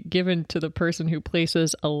hot seat given to the person who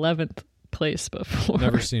places 11th place before.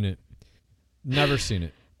 Never seen it. Never seen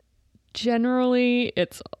it. Generally,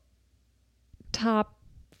 it's top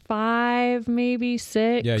 5, maybe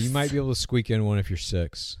 6. Yeah, you might be able to squeak in one if you're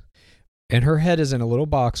 6. And her head is in a little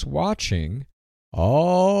box watching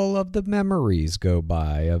all of the memories go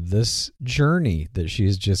by of this journey that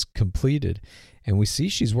she's just completed. and we see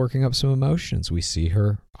she's working up some emotions. We see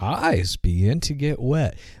her eyes begin to get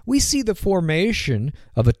wet. We see the formation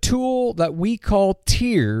of a tool that we call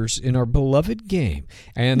tears in our beloved game.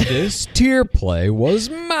 And this tear play was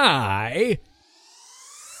my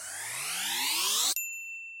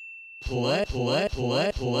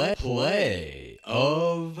play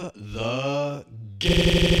of the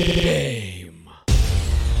game.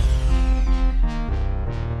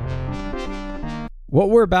 What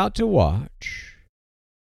we're about to watch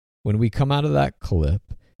when we come out of that clip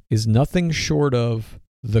is nothing short of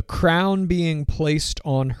the crown being placed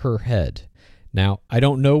on her head. Now, I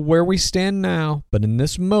don't know where we stand now, but in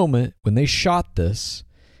this moment, when they shot this,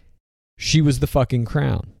 she was the fucking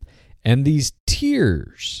crown. And these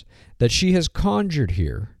tears that she has conjured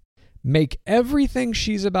here make everything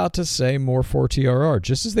she's about to say more 4TRR,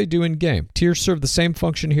 just as they do in game. Tears serve the same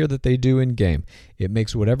function here that they do in game. It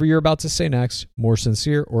makes whatever you're about to say next more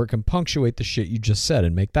sincere, or it can punctuate the shit you just said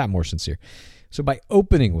and make that more sincere. So by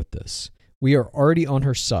opening with this, we are already on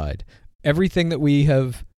her side. Everything that we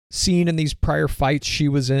have seen in these prior fights she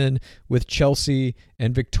was in with Chelsea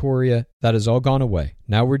and Victoria, that has all gone away.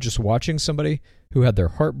 Now we're just watching somebody who had their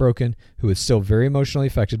heart broken, who is still very emotionally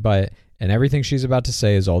affected by it, and everything she's about to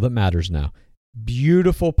say is all that matters now.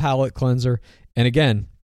 Beautiful palate cleanser. And again,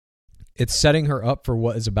 it's setting her up for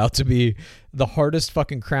what is about to be the hardest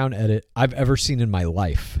fucking crown edit I've ever seen in my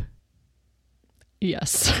life.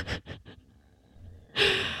 Yes.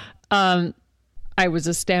 I was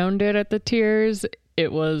astounded at the tears.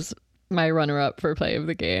 It was my runner-up for play of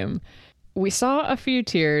the game. We saw a few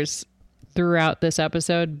tears throughout this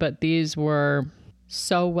episode, but these were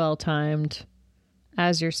so well-timed,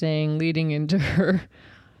 as you're saying, leading into her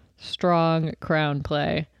strong crown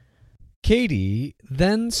play. Katie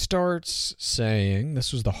then starts saying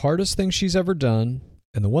this was the hardest thing she's ever done,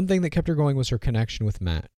 and the one thing that kept her going was her connection with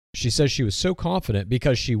Matt. She says she was so confident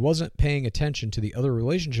because she wasn't paying attention to the other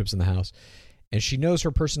relationships in the house, and she knows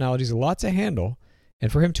her personality is a lot to handle,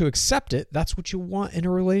 and for him to accept it, that's what you want in a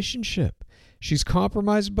relationship. She's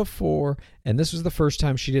compromised before, and this was the first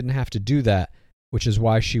time she didn't have to do that, which is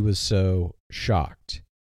why she was so shocked.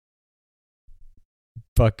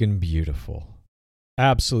 Fucking beautiful.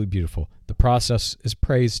 Absolutely beautiful. The process is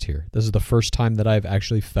praised here. This is the first time that I've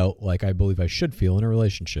actually felt like I believe I should feel in a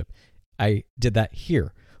relationship. I did that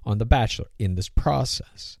here on The Bachelor in this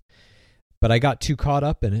process. But I got too caught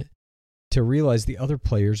up in it to realize the other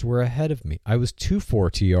players were ahead of me. I was too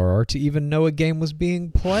 4TRR to even know a game was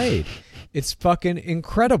being played. It's fucking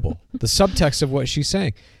incredible. The subtext of what she's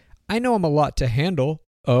saying. I know I'm a lot to handle.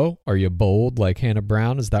 Oh, are you bold like Hannah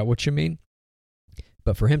Brown? Is that what you mean?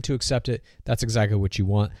 But for him to accept it, that's exactly what you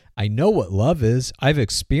want. I know what love is. I've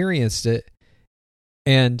experienced it,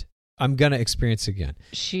 and I'm going to experience it again.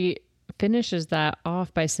 She finishes that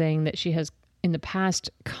off by saying that she has, in the past,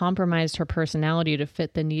 compromised her personality to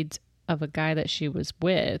fit the needs of a guy that she was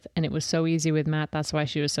with, and it was so easy with Matt. That's why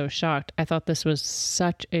she was so shocked. I thought this was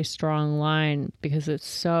such a strong line because it's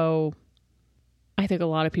so... I think a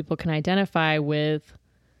lot of people can identify with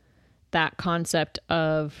that concept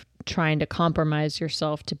of trying to compromise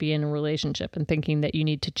yourself to be in a relationship and thinking that you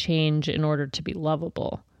need to change in order to be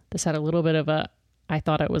lovable. This had a little bit of a, I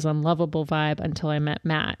thought it was unlovable vibe until I met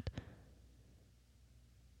Matt,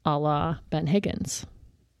 a la Ben Higgins.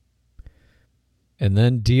 And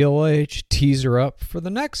then DLH tees her up for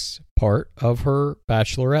the next part of her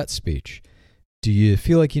bachelorette speech. Do you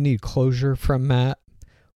feel like you need closure from Matt?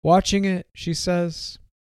 Watching it, she says,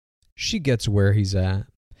 she gets where he's at.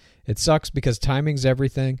 It sucks because timing's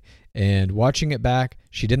everything, and watching it back,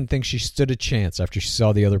 she didn't think she stood a chance after she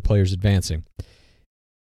saw the other players advancing.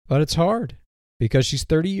 But it's hard because she's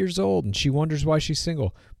 30 years old and she wonders why she's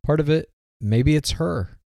single. Part of it, maybe it's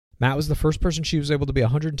her. Matt was the first person she was able to be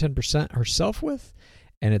 110% herself with,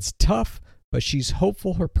 and it's tough, but she's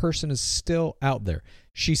hopeful her person is still out there.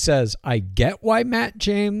 She says, I get why Matt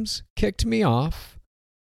James kicked me off.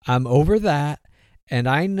 I'm over that, and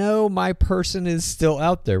I know my person is still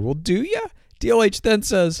out there. Well, do ya? DLH then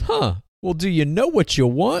says, well, do you know what you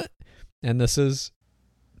want? And this is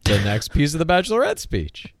the next piece of the Bachelorette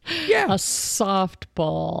speech. Yeah. A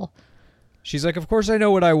softball. She's like, of course I know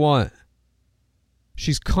what I want.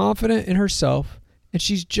 She's confident in herself, and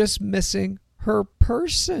she's just missing her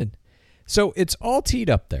person. So it's all teed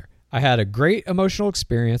up there. I had a great emotional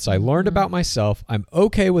experience. I learned about myself. I'm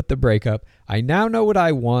okay with the breakup. I now know what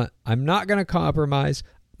I want. I'm not going to compromise.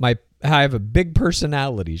 I have a big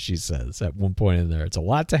personality, she says at one point in there. It's a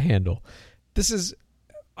lot to handle. This is,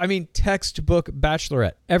 textbook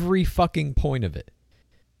Bachelorette. Every fucking point of it.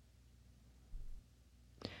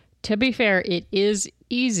 To be fair, it is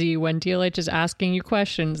easy when DLH is asking you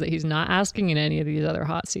questions that he's not asking in any of these other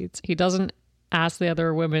hot seats. He doesn't ask the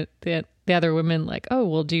other women, the other women, like, oh,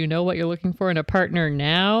 well, do you know what you're looking for in a partner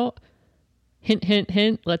now? Hint, hint,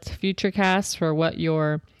 hint. Let's future cast for what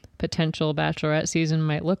your potential bachelorette season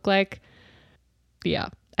might look like. Yeah,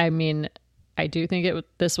 I mean, I do think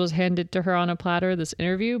this was handed to her on a platter, this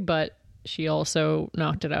interview, but she also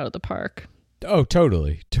knocked it out of the park. Oh,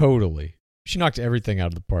 totally. She knocked everything out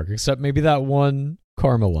of the park, except maybe that one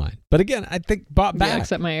karma line. But again, I think bought back. Yeah,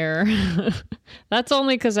 except my error. That's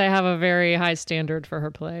only because I have a very high standard for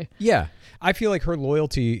her play. Yeah, I feel like her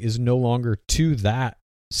loyalty is no longer to that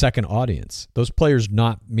second audience. Those players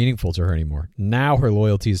not meaningful to her anymore. Now her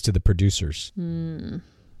loyalty is to the producers.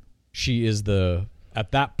 She is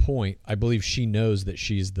at that point, I believe she knows that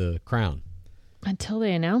she's the crown. Until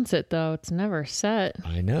they announce it, though, it's never set.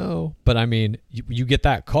 I know. But I mean, you get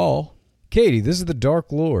that call. Katie, this is the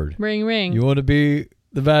Dark Lord. Ring, ring. You want to be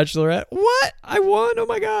the Bachelorette? What? I won? Oh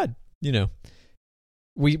my God. You know,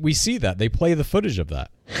 we see that. They play the footage of that.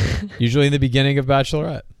 Usually in the beginning of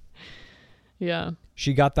Bachelorette. Yeah.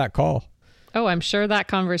 She got that call. Oh, I'm sure that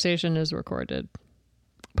conversation is recorded.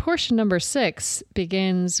 Portion number 6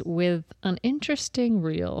 begins with an interesting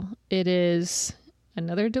reel. It is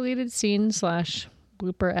another deleted scene /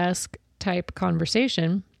 blooper-esque type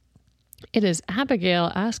conversation. It is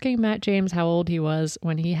Abigail asking Matt James how old he was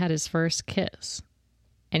when he had his first kiss.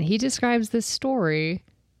 And he describes this story,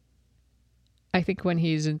 I think when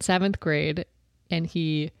he's in 7th grade, and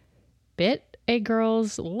he bit a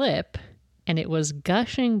girl's lip and it was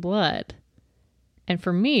gushing blood. And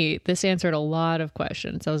for me, this answered a lot of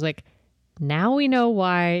questions. I was like, now we know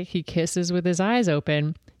why he kisses with his eyes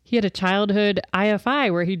open. He had a childhood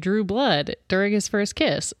IFI where he drew blood during his first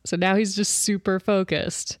kiss. So now he's just super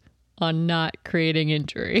focused on not creating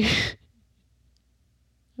injury,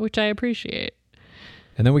 which I appreciate.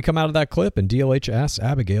 And then we come out of that clip and DLH asks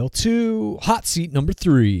Abigail to hot seat number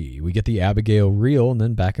 3. We get the Abigail reel, and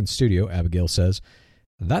then back in studio, Abigail says,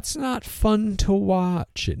 "That's not fun to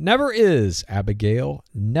watch. It never is, Abigail.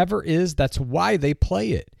 Never is. That's why they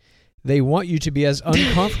play it. They want you to be as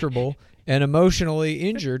uncomfortable and emotionally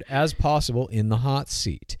injured as possible in the hot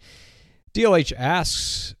seat." DLH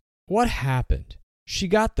asks, what happened? She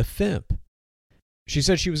got the FIMP. She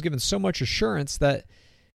said she was given so much assurance that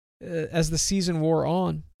as the season wore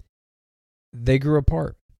on, they grew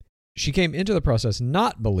apart. She came into the process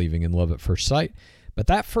not believing in love at first sight, but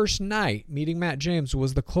that first night meeting Matt James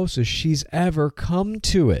was the closest she's ever come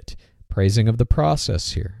to it. Praising of the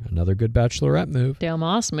process here. Another good Bachelorette move. Dale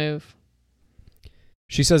Moss move.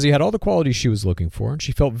 She says he had all the qualities she was looking for, and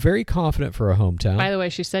she felt very confident for a hometown. By the way,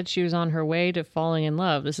 she said she was on her way to falling in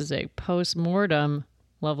love. This is a post-mortem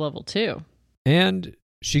love level 2. And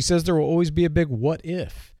she says there will always be a big what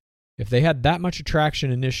if. If they had that much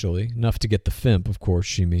attraction initially, enough to get the FIMP, of course,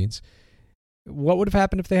 she means, what would have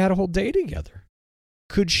happened if they had a whole day together?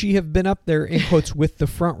 Could she have been up there, in quotes, with the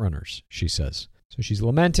frontrunners, she says. So she's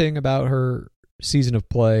lamenting about her season of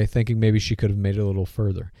play, thinking maybe she could have made it a little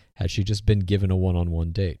further had she just been given a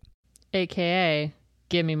one-on-one date. AKA,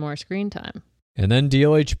 give me more screen time. And then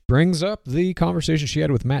DLH brings up the conversation she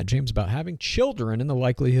had with Matt James about having children and the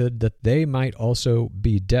likelihood that they might also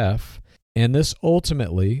be deaf. And this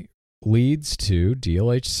ultimately leads to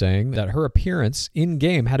DLH saying that her appearance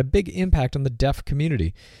in-game had a big impact on the deaf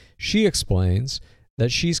community. She explains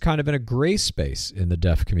that she's kind of in a gray space in the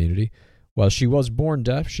deaf community. While she was born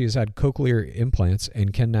deaf, she has had cochlear implants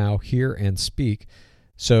and can now hear and speak.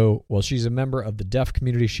 So while she's a member of the deaf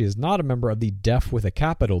community, she is not a member of the deaf with a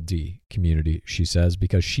capital D community, she says,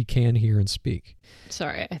 because she can hear and speak.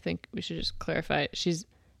 Sorry, I think we should just clarify. She's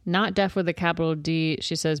not deaf with a capital D,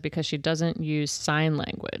 she says, because she doesn't use sign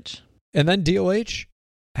language. And then DLH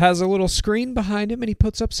has a little screen behind him, and he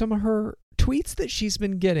puts up some of her tweets that she's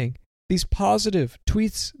been getting. These positive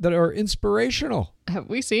tweets that are inspirational. Have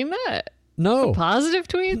we seen that? No. The positive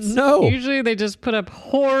tweets? No. Usually they just put up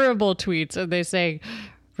horrible tweets and they say,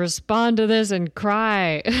 respond to this and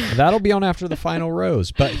cry. That'll be on after the final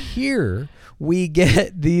rose. But here we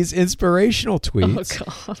get these inspirational tweets.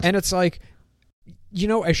 Oh, God. And it's like, you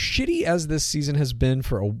know, as shitty as this season has been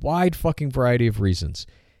for a wide fucking variety of reasons,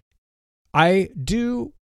 I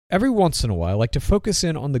do every once in a while like to focus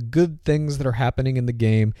in on the good things that are happening in the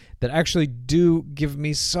game that actually do give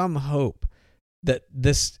me some hope that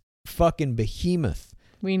this fucking behemoth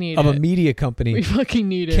of a media company we fucking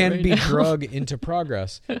need it can right be now. drug into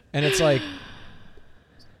progress. And it's like,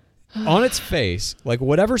 on its face, like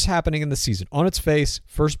whatever's happening in the season, on its face,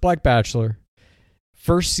 first Black Bachelor,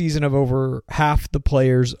 first season of over half the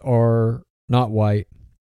players are not white,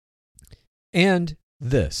 and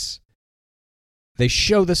this They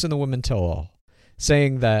show this in the Women Tell All,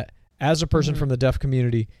 saying that as a person from the deaf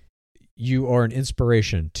community, you are an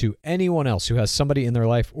inspiration to anyone else who has somebody in their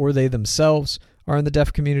life or they themselves are in the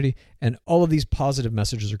deaf community. And all of these positive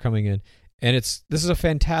messages are coming in. And this is a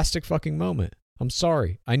fantastic fucking moment. I'm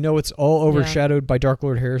sorry. I know it's all overshadowed by Dark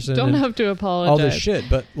Lord Harrison. Don't have to apologize. All this shit.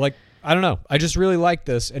 But like, I don't know. I just really like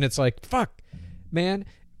this. And it's like, fuck, man,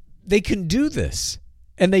 they can do this.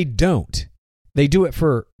 And they don't. They do it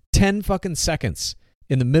for 10 fucking seconds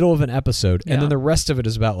in the middle of an episode. And then the rest of it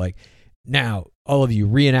is about like, now all of you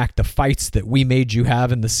reenact the fights that we made you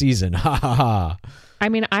have in the season. Ha ha ha. I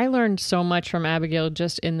mean, I learned so much from Abigail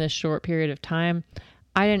just in this short period of time.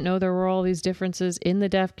 I didn't know there were all these differences in the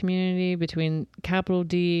deaf community between capital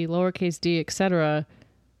D, lowercase d, etc.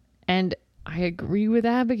 And I agree with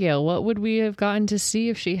Abigail. What would we have gotten to see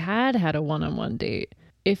if she had a one-on-one date?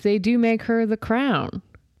 If they do make her the crown.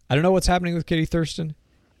 I don't know what's happening with Katie Thurston.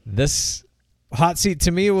 This hot seat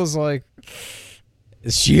to me was like,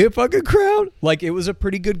 is she a fucking crown? Like, it was a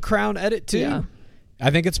pretty good crown edit too. Yeah. I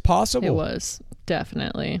think it's possible. It was,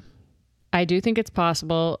 definitely. I do think it's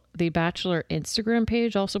possible. The Bachelor Instagram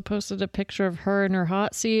page also posted a picture of her in her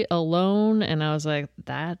hot seat alone, and I was like,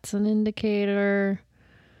 that's an indicator.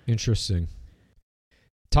 Interesting.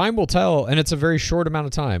 Time will tell, and it's a very short amount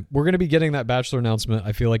of time. We're going to be getting that Bachelor announcement,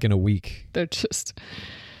 I feel like, in a week. They're just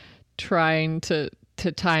trying to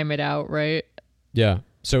time it out, right? Yeah.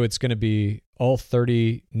 So it's going to be all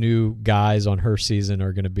 30 new guys on her season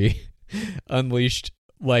are going to be unleashed,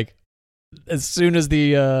 like, as soon as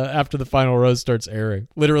the after the final rose starts airing,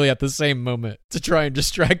 literally at the same moment, to try and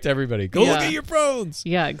distract everybody. Go look at your phones.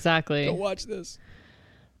 Yeah, exactly. Go watch this.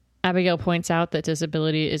 Abigail points out that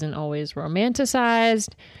disability isn't always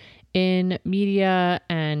romanticized in media,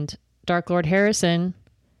 and Dark Lord Harrison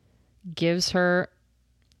gives her,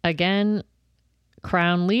 again,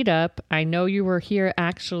 crown lead up. I know you were here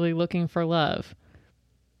actually looking for love,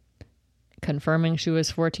 confirming she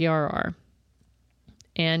was for TRR.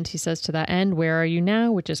 And he says to that end, where are you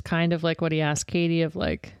now? Which is kind of like what he asked Katie of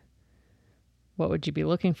like, what would you be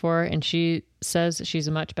looking for? And she says she's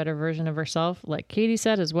a much better version of herself, like Katie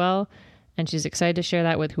said as well. And she's excited to share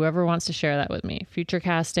that with whoever wants to share that with me. Future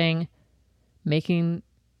casting, making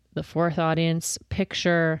the fourth audience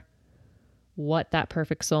picture what that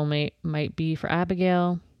perfect soulmate might be for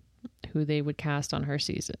Abigail, who they would cast on her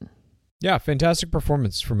season. Yeah, fantastic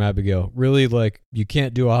performance from Abigail. Really, like, you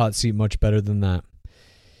can't do a hot seat much better than that.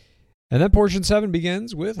 And then portion 7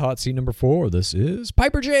 begins with hot seat number 4. This is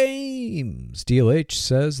Piper James. DLH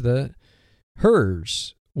says that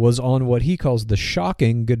hers was on what he calls the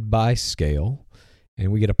shocking goodbye scale.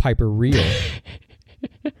 And we get a Piper reel.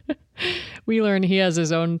 We learn he has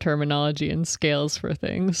his own terminology and scales for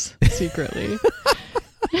things secretly.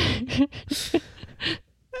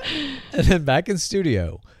 And then back in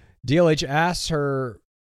studio, DLH asks her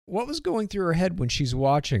what was going through her head when she's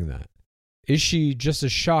watching that. Is she just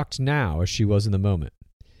as shocked now as she was in the moment?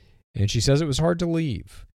 And she says it was hard to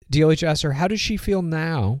leave. DLH asks her, how does she feel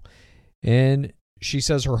now? And she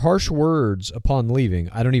says her harsh words upon leaving,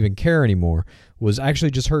 I don't even care anymore, was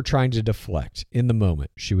actually just her trying to deflect in the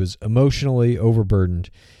moment. She was emotionally overburdened,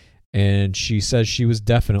 and she says she was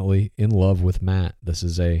definitely in love with Matt. This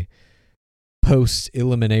is a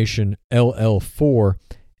post-elimination LL4,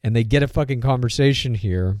 and they get a fucking conversation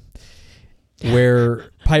here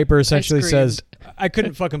where Piper essentially says, I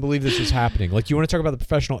couldn't fucking believe this was happening. Like, you want to talk about the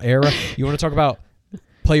professional era? You want to talk about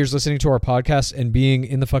players listening to our podcast and being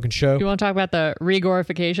in the fucking show? You want to talk about the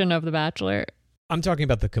re-glorification of The Bachelor? I'm talking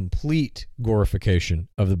about the complete glorification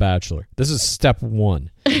of The Bachelor. This is step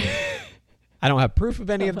 1. I don't have proof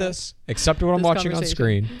of any of this except what I'm watching on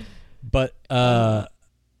screen. But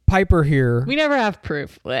Piper here. We never have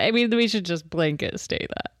proof. I mean, we should just blanket say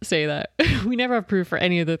that. We never have proof for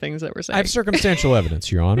any of the things that we're saying. I have circumstantial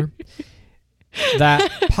evidence, Your Honor,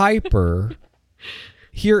 that Piper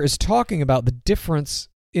here is talking about the difference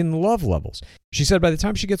in love levels. She said by the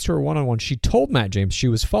time she gets to her one-on-one, she told Matt James she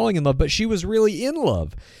was falling in love, but she was really in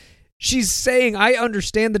love. She's saying, I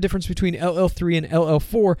understand the difference between LL3 and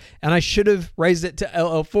LL4, and I should have raised it to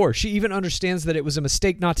LL4. She even understands that it was a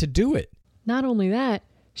mistake not to do it. Not only that,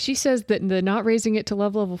 she says that the not raising it to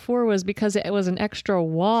love level 4 was because it was an extra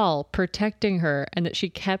wall protecting her, and that she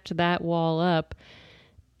kept that wall up.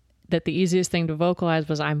 That the easiest thing to vocalize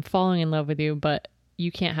was, I'm falling in love with you, but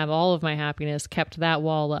you can't have all of my happiness. Kept that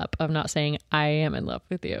wall up of not saying, I am in love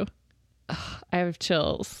with you. Ugh, I have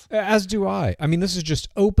chills. As do I. I mean, this is just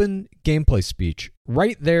open gameplay speech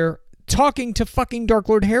right there, talking to fucking Dark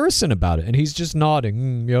Lord Harrison about it. And he's just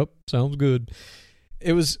nodding. Yep, sounds good.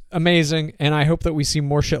 It was amazing, and I hope that we see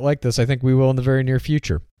more shit like this. I think we will in the very near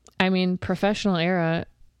future. I mean, professional era,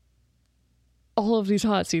 all of these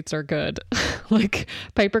hot seats are good. Like,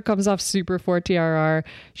 Piper comes off super for TRR.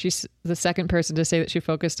 She's the second person to say that she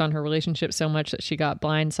focused on her relationship so much that she got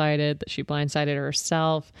blindsided, that she blindsided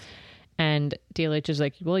herself. And DLH is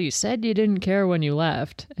like, well, you said you didn't care when you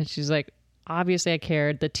left. And she's like, obviously I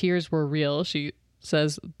cared. The tears were real. She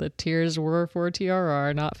says the tears were for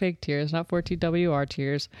TRR, not fake tears, not for TWR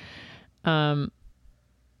tears. And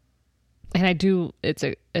I do, it's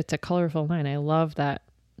a colorful line. I love that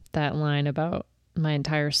line about my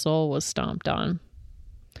entire soul was stomped on.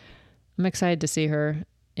 I'm excited to see her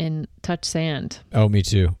in Touch Sand. Oh, me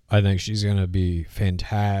too. I think she's going to be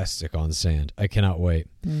fantastic on sand. I cannot wait.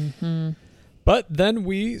 Mm-hmm. But then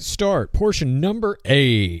we start portion number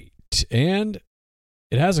 8, and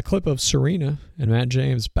it has a clip of Serena and Matt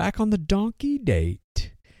James back on the donkey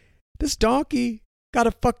date. This donkey got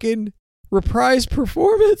a fucking reprise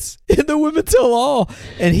performance in the Women's Hill Hall,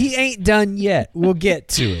 and he ain't done yet. We'll get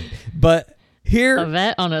to it. But here... A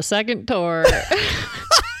vet on a second tour.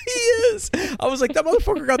 He is. I was like, that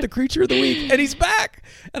motherfucker got the Creature of the Week, and he's back.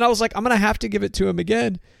 And I was like, I'm going to have to give it to him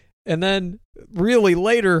again. And then really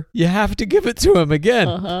later, you have to give it to him again.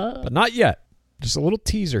 But not yet. Just a little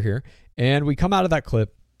teaser here. And we come out of that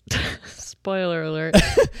clip. Spoiler alert.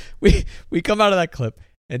 we come out of that clip,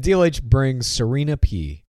 and DLH brings Serena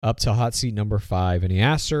P up to hot seat number 5, and he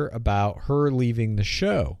asks her about her leaving the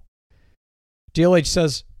show. DLH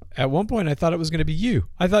says, at one point, I thought it was going to be you.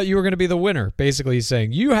 I thought you were going to be the winner. Basically, he's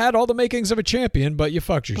saying, you had all the makings of a champion, but you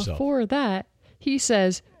fucked yourself. Before that, he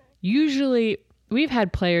says, usually, we've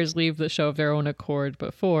had players leave the show of their own accord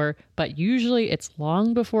before, but usually it's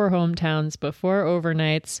long before hometowns, before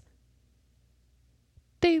overnights.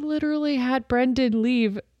 They literally had Brendan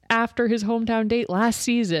leave after his hometown date last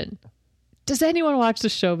season. Does anyone watch the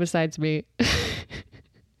show besides me?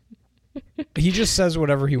 He just says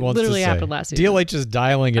whatever he wants Literally to say. happened last season. DLH is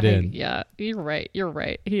dialing it in. Yeah, you're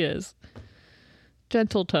right. He is.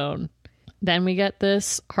 Gentle tone. Then we get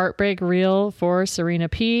this heartbreak reel for Serena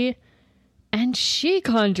P. And she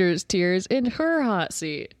conjures tears in her hot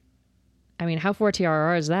seat. I mean, how for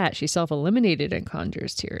TRR is that? She self-eliminated and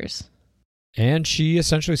conjures tears. And she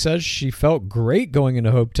essentially says she felt great going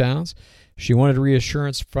into Hopetowns. She wanted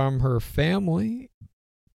reassurance from her family,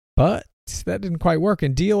 but that didn't quite work.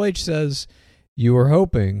 And DLH says, you were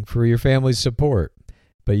hoping for your family's support,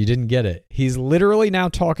 but you didn't get it. He's literally now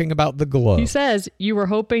talking about the glow. He says, you were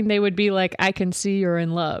hoping they would be like, I can see you're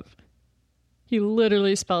in love. He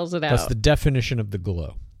literally spells it out. That's the definition of the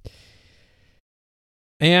glow.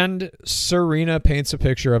 And Serena paints a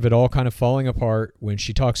picture of it all kind of falling apart when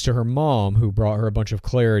she talks to her mom, who brought her a bunch of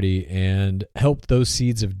clarity and helped those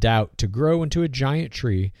seeds of doubt to grow into a giant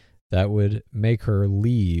tree that would make her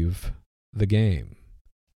leave the game.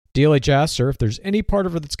 DLH asks her if there's any part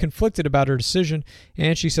of her that's conflicted about her decision,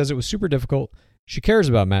 and she says it was super difficult. She cares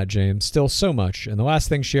about Matt James still so much, and the last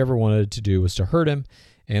thing she ever wanted to do was to hurt him,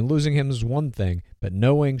 and losing him is one thing, but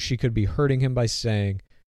knowing she could be hurting him by saying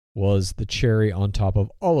was the cherry on top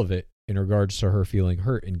of all of it in regards to her feeling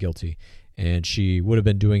hurt and guilty, and she would have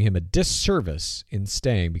been doing him a disservice in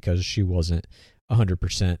staying because she wasn't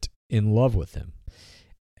 100% in love with him.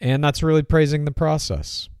 And that's really praising the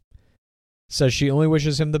process. Says she only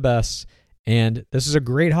wishes him the best, and this is a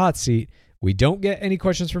great hot seat. We don't get any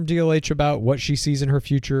questions from DLH about what she sees in her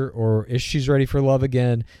future or if she's ready for love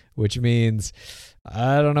again, which means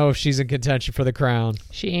I don't know if she's in contention for the crown.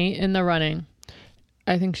 She ain't in the running.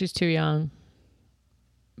 I think she's too young,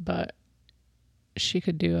 but she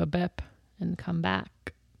could do a BEP and come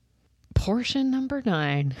back. Portion number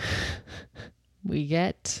 9. We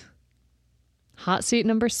get hot seat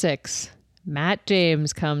number 6. Matt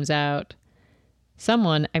James comes out.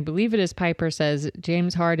 Someone, I believe it is Piper, says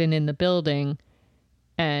James Harden in the building,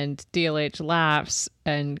 and DLH laughs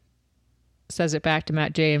and says it back to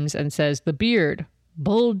Matt James and says, the beard,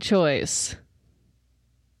 bold choice.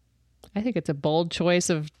 I think it's a bold choice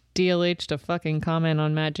of DLH to fucking comment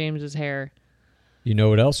on Matt James's hair. You know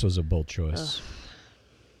what else was a bold choice?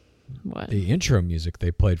 What? The intro music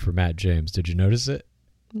they played for Matt James. Did you notice it?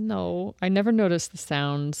 No, I never noticed the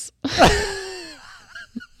sounds.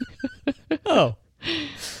 Oh.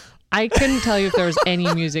 I couldn't tell you if there was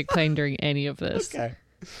any music playing during any of this. Okay.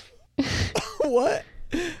 What?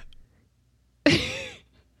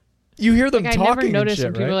 You hear them like, talking. I never noticed and shit,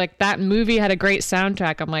 when people right? are like, that movie had a great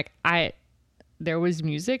soundtrack. I'm like, there was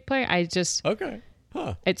music playing. I just, Okay.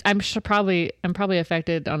 Huh. I'm probably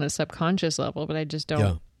affected on a subconscious level, but I just don't.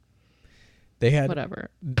 Yeah. They had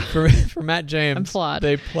Whatever. For Matt James. I'm flawed.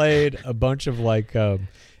 They played a bunch of like,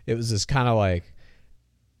 it was this kind of like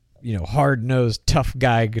hard-nosed, tough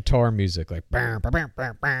guy guitar music, like it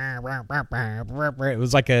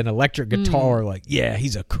was like an electric guitar, like, yeah,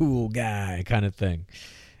 he's a cool guy kind of thing.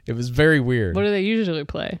 It was very weird. What do they usually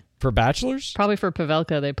play? For Bachelors? Probably for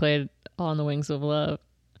Pavelka, they played On the Wings of Love.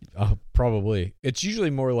 Probably. It's usually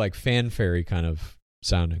more like fanfare kind of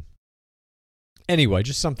sounding. Anyway,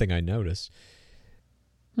 just something I noticed.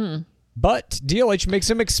 But DLH makes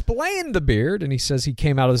him explain the beard, and he says he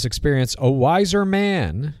came out of this experience a wiser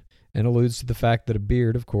man, and alludes to the fact that a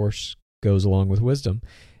beard, of course, goes along with wisdom.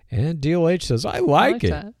 And DLH says, I like it.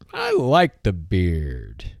 That. I like the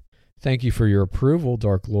beard. Thank you for your approval,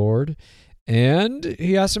 Dark Lord. And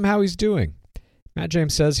he asks him how he's doing. Matt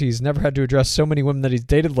James says he's never had to address so many women that he's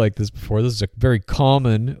dated like this before. This is a very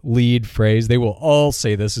common lead phrase. They will all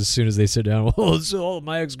say this as soon as they sit down. Oh, this is all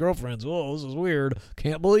my ex-girlfriends. Oh, this is weird.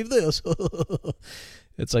 Can't believe this.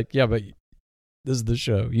 It's like, yeah, but this is the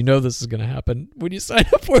show. You know this is going to happen when you sign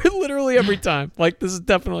up for it literally every time. Like, this is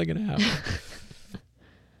definitely going to happen.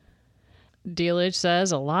 DLH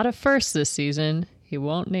says a lot of firsts this season. He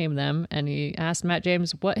won't name them. And he asked Matt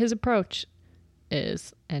James what his approach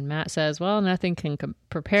is. And Matt says, well, nothing can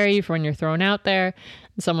prepare you for when you're thrown out there.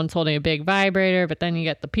 And someone's holding a big vibrator, but then you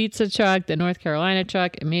get the pizza truck, the North Carolina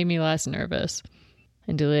truck. It made me less nervous.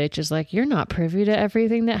 And DLH is like, you're not privy to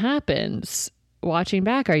everything that happens. Watching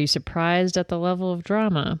back, are you surprised at the level of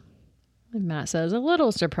drama? And Matt says, a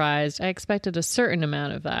little surprised. I expected a certain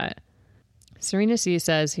amount of that. Serena C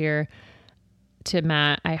says here to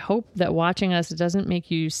Matt, I hope that watching us doesn't make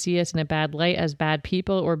you see us in a bad light as bad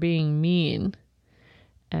people or being mean.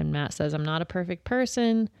 And Matt says, I'm not a perfect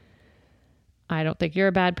person. I don't think you're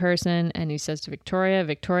a bad person. And he says to Victoria,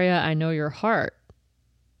 Victoria, I know your heart.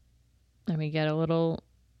 And we get a little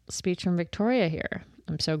speech from Victoria here.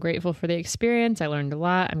 I'm so grateful for the experience. I learned a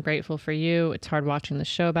lot. I'm grateful for you. It's hard watching the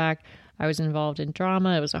show back. I was involved in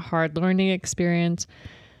drama. It was a hard learning experience.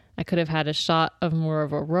 I could have had a shot of more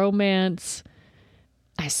of a romance.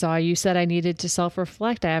 I saw you said I needed to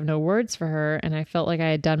self-reflect. I have no words for her. And I felt like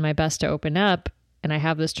I had done my best to open up. And I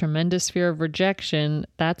have this tremendous fear of rejection.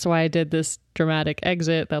 That's why I did this dramatic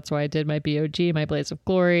exit. That's why I did my BOG, my Blaze of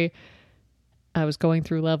Glory. I was going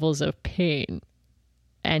through levels of pain.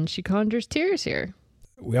 And she conjures tears here.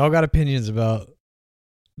 We all got opinions about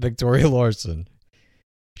Victoria Larson.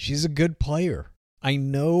 She's a good player. I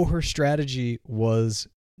know her strategy was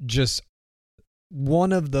just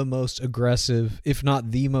one of the most aggressive, if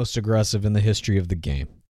not the most aggressive in the history of the game.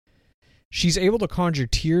 She's able to conjure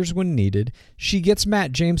tears when needed. She gets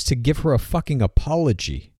Matt James to give her a fucking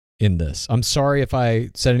apology in this. I'm sorry if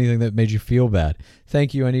I said anything that made you feel bad.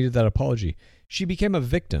 Thank you. I needed that apology. She became a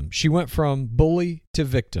victim. She went from bully to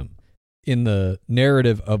victim in the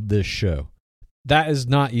narrative of this show. That is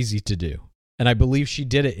not easy to do. And I believe she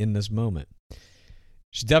did it in this moment.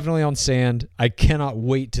 She's definitely on sand. I cannot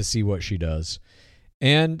wait to see what she does.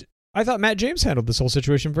 And I thought Matt James handled this whole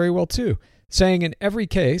situation very well too, saying in every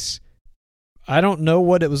case, I don't know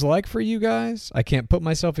what it was like for you guys. I can't put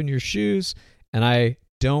myself in your shoes, and I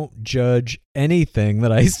don't judge anything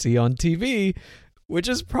that I see on TV, which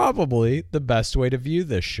is probably the best way to view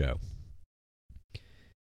this show.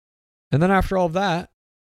 And then after all of that,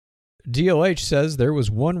 DLH says there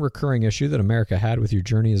was one recurring issue that America had with your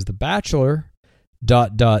journey as The Bachelor, ...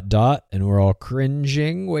 and we're all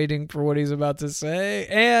cringing, waiting for what he's about to say.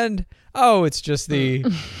 And, it's just the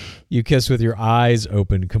you kiss with your eyes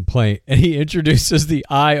open complaint. And he introduces the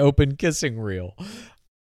eye open kissing reel.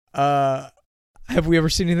 Have we ever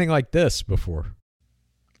seen anything like this before?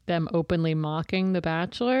 Them openly mocking The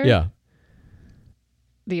Bachelor? Yeah.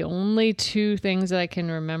 The only two things that I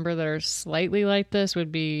can remember that are slightly like this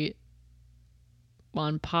would be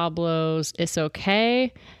on Pablo's It's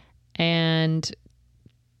Okay and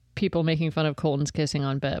people making fun of Colton's kissing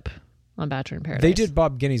on Bip on Bachelor in Paradise. They did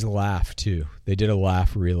Bob Guinea's laugh too. They did a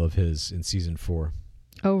laugh reel of his in season 4.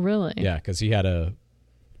 Oh, really? Yeah, because he had a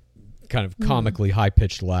kind of comically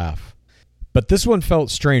high-pitched laugh. But this one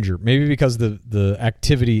felt stranger, maybe because the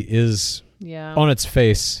activity is on its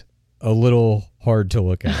face a little hard to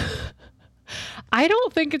look at. I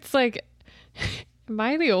don't think it's like... Am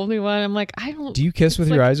I the only one? I'm like, I don't... Do you kiss with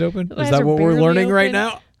your eyes open? Is that what we're learning right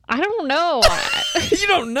now? I don't know. You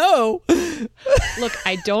don't know? Look,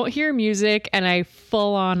 I don't hear music and I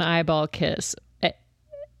full on eyeball kiss.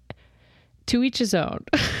 To each his own.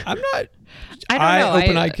 I'm not... I don't know.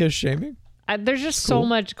 Open eye kiss shaming? There's just so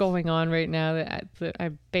much going on right now that I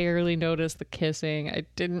barely noticed the kissing. I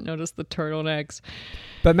didn't notice the turtlenecks.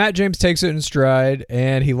 But Matt James takes it in stride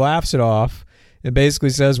and he laughs it off and basically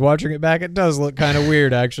says, watching it back, it does look kind of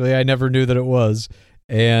weird, actually. I never knew that it was.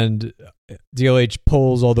 And DLH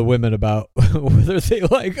polls all the women about whether they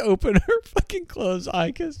like open or fucking close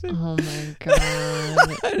eye kissing. Oh my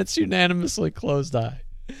God. And it's unanimously closed eye.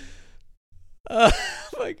 Oh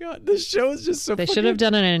my God. This show is just so They should have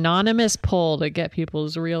done an anonymous poll to get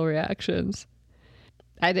people's real reactions.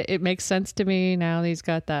 It makes sense to me now that he's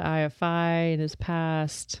got that IFI in his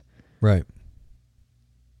past. Right.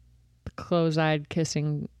 The close-eyed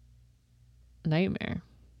kissing nightmare.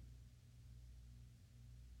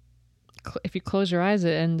 If you close your eyes,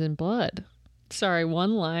 it ends in blood. Sorry,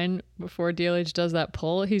 one line before DLH does that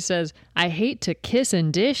poll, he says, I hate to kiss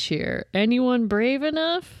and dish here. Anyone brave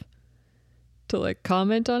enough to like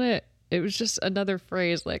comment on it? It was just another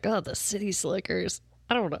phrase like, oh, the city slickers.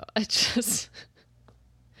 I don't know. I just...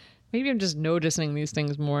 Maybe I'm just noticing these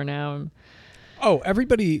things more now. Oh,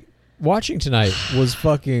 everybody watching tonight was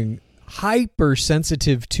fucking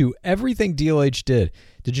hypersensitive to everything DLH did.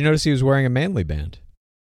 Did you notice he was wearing a Manly band?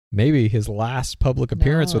 Maybe his last public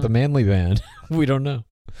appearance with a Manly band. We don't know.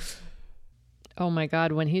 Oh my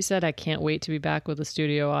God. When he said, I can't wait to be back with the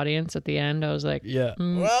studio audience at the end, I was like, yeah.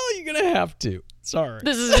 Well, you're going to have to. Sorry.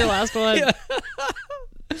 This is your last one. Yeah.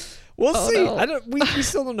 We'll see. No. We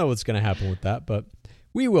still don't know what's going to happen with that, but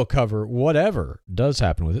we will cover whatever does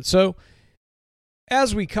happen with it. So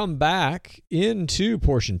as we come back into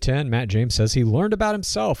portion 10, Matt James says he learned about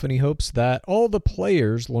himself and he hopes that all the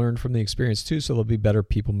players learned from the experience too, so they'll be better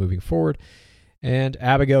people moving forward. And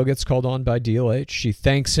Abigail gets called on by DLH. She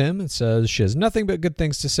thanks him and says she has nothing but good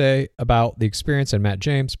things to say about the experience and Matt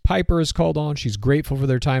James. Piper is called on. She's grateful for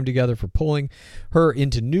their time together, for pulling her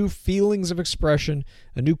into new feelings of expression,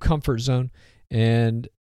 a new comfort zone. And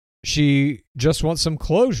she just wants some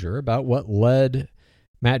closure about what led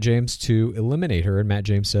Matt James to eliminate her. And Matt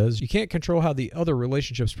James says, you can't control how the other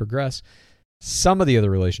relationships progress. Some of the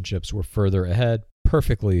other relationships were further ahead,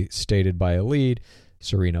 perfectly stated by a lead.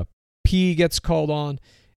 Serena P gets called on,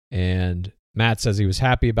 and Matt says he was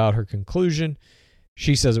happy about her conclusion.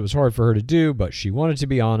 She says it was hard for her to do, but she wanted to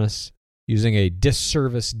be honest, using a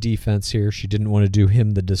disservice defense here. She didn't want to do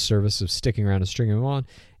him the disservice of sticking around and stringing him on.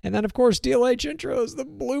 And then, of course, DLH intros the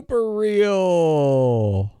blooper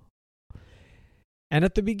reel. And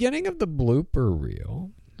at the beginning of the blooper reel,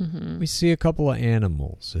 we see a couple of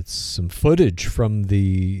animals. It's some footage from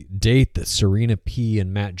the date that Serena P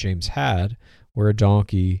and Matt James had, where a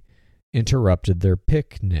donkey interrupted their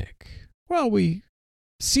picnic. Well, we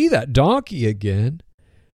see that donkey again.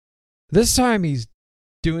 This time he's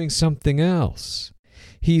doing something else.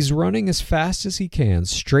 He's running as fast as he can,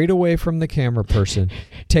 straight away from the camera person,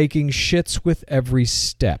 taking shits with every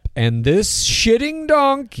step. And this shitting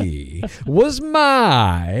donkey was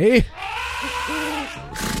my...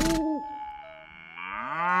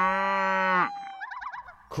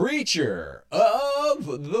 Creature of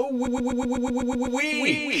the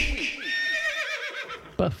Week.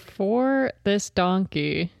 Before this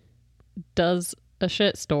donkey does a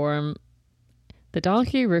shitstorm, the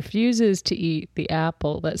donkey refuses to eat the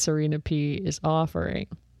apple that Serena P is offering.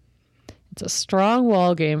 It's a strong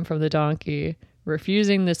wall game from the donkey,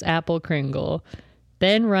 refusing this apple kringle,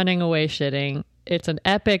 then running away shitting. It's an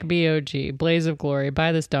epic BOG, Blaze of Glory,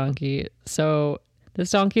 by this donkey. So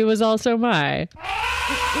this donkey was also my...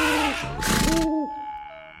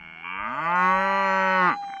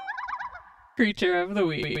 Creature of the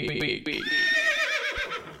Week.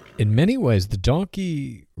 In many ways, the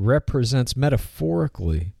donkey represents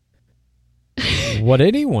metaphorically what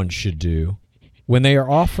anyone should do when they are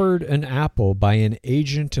offered an apple by an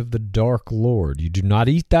agent of the Dark Lord. You do not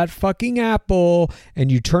eat that fucking apple,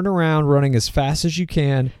 and you turn around running as fast as you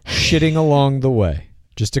can, shitting along the way,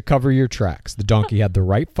 just to cover your tracks. The donkey had the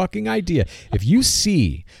right fucking idea. If you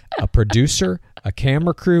see a producer, a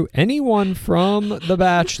camera crew, anyone from The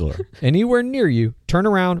Bachelor, anywhere near you, turn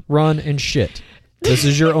around, run, and shit. This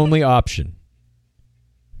is your only option.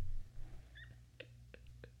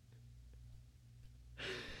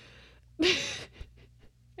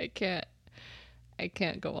 I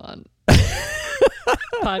can't go on.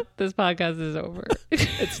 This podcast is over.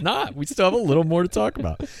 It's not. We still have a little more to talk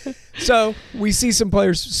about. So we see some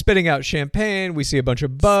players spitting out champagne. We see a bunch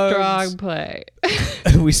of bugs. Strong play.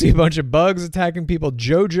 We see a bunch of bugs attacking people.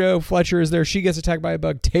 JoJo Fletcher is there. She gets attacked by a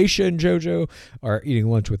bug. Tayshia and JoJo are eating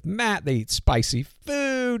lunch with Matt. They eat spicy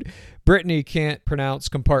food. Brittany can't pronounce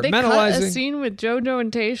compartmentalizing. They cut a scene with JoJo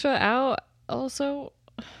and Tayshia out also.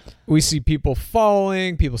 We see people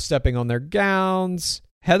falling, people stepping on their gowns.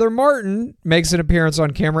 Heather Martin makes an appearance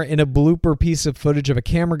on camera in a blooper piece of footage of a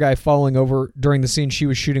camera guy falling over during the scene she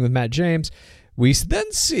was shooting with Matt James. We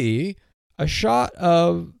then see a shot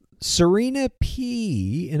of Serena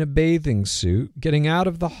P in a bathing suit getting out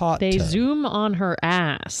of the hot They tub. zoom on her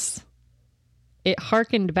ass. It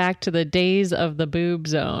harkened back to the days of the boob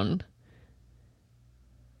zone.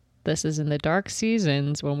 This is in the dark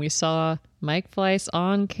seasons when we saw Mike Fleiss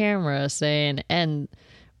on camera saying, and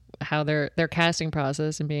how their casting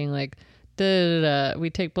process and being like, we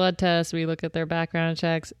take blood tests, we look at their background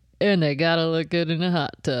checks, and they gotta look good in a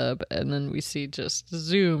hot tub. And then we see just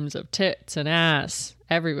zooms of tits and ass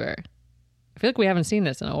everywhere. I feel like we haven't seen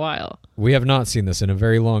this in a while. We have not seen this in a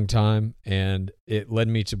very long time, and it led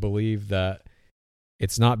me to believe that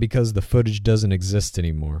it's not because the footage doesn't exist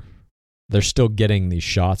anymore. They're still getting these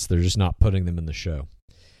shots, they're just not putting them in the show.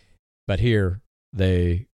 But here,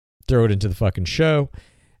 they throw it into the fucking show,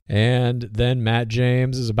 and then Matt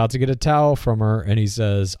James is about to get a towel from her, and he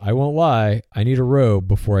says, I won't lie, I need a robe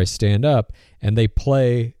before I stand up, and they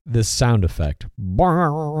play this sound effect.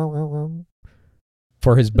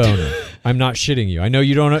 For his boner. I'm not shitting you. I know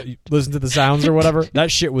you don't listen to the sounds or whatever. That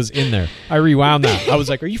shit was in there. I rewound that. I was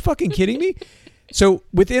like, are you fucking kidding me? So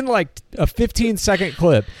within like a 15-second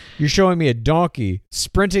clip, you're showing me a donkey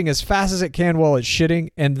sprinting as fast as it can while it's shitting,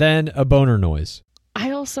 and then a boner noise.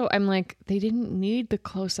 I'm like, they didn't need the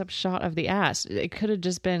close-up shot of the ass. It could have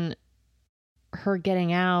just been her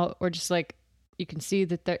getting out, or just like, you can see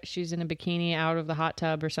that she's in a bikini out of the hot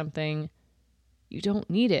tub or something. You don't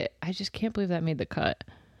need it. I just can't believe that made the cut.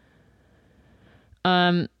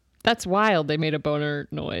 That's wild. They made a boner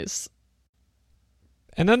noise.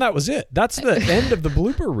 And then that was it. That's the end of the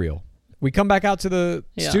blooper reel. We come back out to the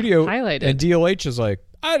studio, highlighted. And DLH is like,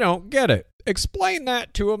 I don't get it. Explain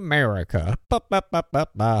that to America. Ba, ba, ba, ba,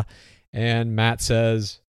 ba. And Matt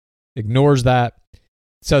ignores that.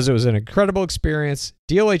 Says it was an incredible experience.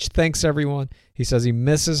 DLH thanks everyone. He says he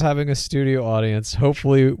misses having a studio audience.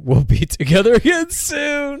 Hopefully we'll be together again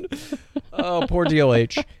soon. Oh, poor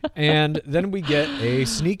DLH. And then we get a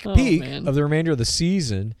sneak peek of the remainder of the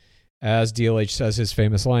season as DLH says his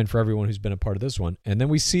famous line for everyone who's been a part of this one. And then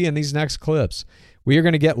we see in these next clips, we are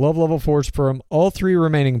going to get love level 4s from all 3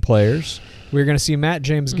 remaining players. We're going to see Matt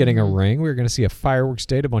James getting a ring. We're going to see a fireworks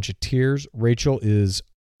date, a bunch of tears. Rachel is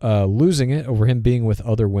losing it over him being with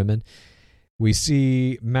other women. We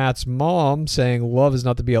see Matt's mom saying love is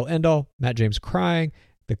not the be-all end-all. Matt James crying.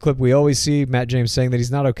 The clip we always see, Matt James saying that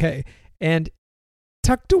he's not okay. And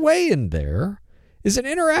tucked away in there is an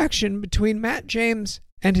interaction between Matt James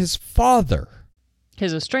and his father.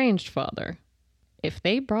 His estranged father. If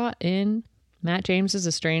they brought in Matt James's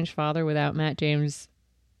estranged father without Matt James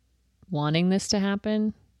wanting this to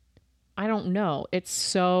happen, I don't know. It's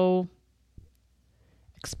so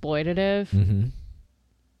exploitative. Mm-hmm.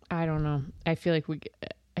 I don't know. I feel like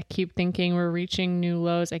I keep thinking we're reaching new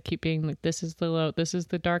lows. I keep being like, this is the low. This is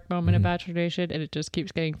the dark moment of Bachelor Nation, and it just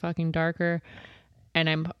keeps getting fucking darker. And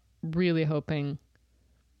I'm really hoping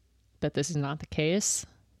that this is not the case,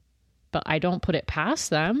 but I don't put it past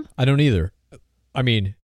them. I don't either. I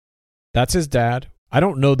mean, that's his dad. I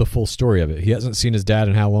don't know the full story of it. He hasn't seen his dad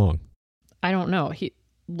in how long? I don't know. He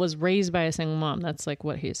was raised by a single mom. That's like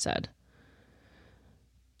what he said.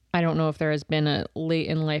 I don't know if there has been a late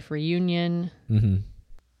in life reunion. Mm-hmm.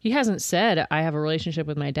 He hasn't said, I have a relationship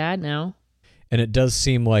with my dad now. And it does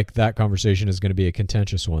seem like that conversation is going to be a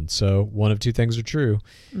contentious one. So one of two things are true.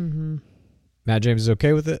 Mm-hmm. Matt James is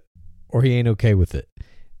okay with it, or he ain't okay with it.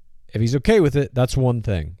 If he's okay with it, that's one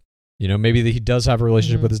thing. You know, maybe he does have a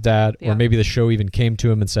relationship with his dad, or maybe the show even came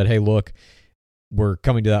to him and said, hey, look, we're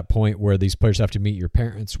coming to that point where these players have to meet your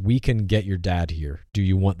parents. We can get your dad here. Do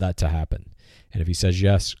you want that to happen? And if he says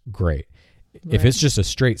yes, great. Right. If it's just a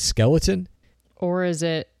straight skeleton. Or is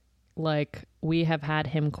it like we have had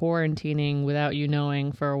him quarantining without you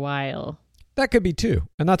knowing for a while? That could be too.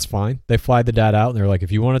 And that's fine. They fly the dad out and they're like,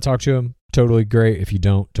 if you want to talk to him, totally great. If you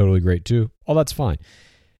don't, totally great too. All that's fine.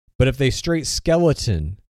 But if they straight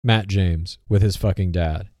skeleton Matt James with his fucking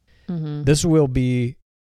dad, this will be,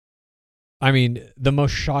 I mean, the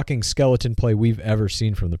most shocking skeleton play we've ever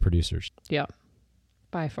seen from the producers. Yeah,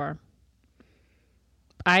 by far.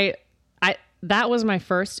 That was my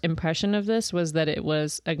first impression of this, was that it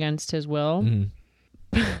was against his will.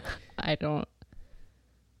 Mm-hmm. I don't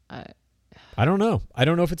know. I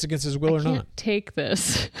don't know if it's against his will or not. I can't take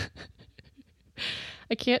this.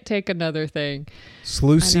 I can't take another thing.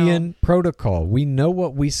 Sluician protocol. We know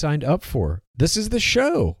what we signed up for. This is the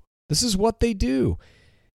show. This is what they do.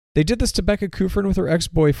 They did this to Becca Kufrin with her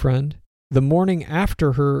ex-boyfriend the morning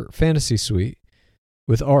after her fantasy suite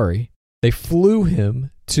with Ari. They flew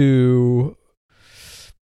him to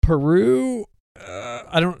Peru.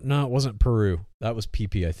 I don't know. It wasn't Peru. That was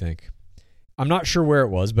PP, I think. I'm not sure where it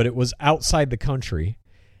was, but it was outside the country.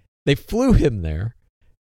 They flew him there.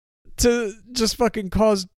 to just fucking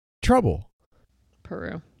cause trouble.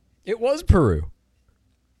 Peru. It was Peru.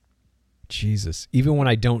 Jesus. Even when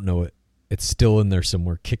I don't know it, it's still in there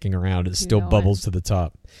somewhere kicking around. It still bubbles to the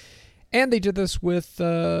top. And they did this with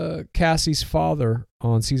Cassie's father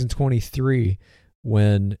on season 23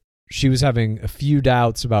 when she was having a few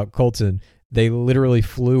doubts about Colton. They literally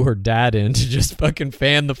flew her dad in to just fucking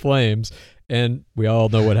fan the flames. And we all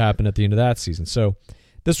know what happened at the end of that season. So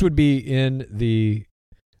this would be in the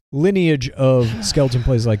lineage of skeleton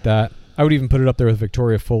plays like that. I would even put it up there with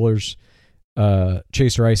Victoria Fuller's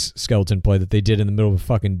Chase Rice skeleton play that they did in the middle of a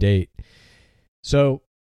fucking date. So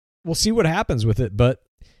we'll see what happens with it. But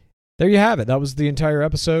there you have it. That was the entire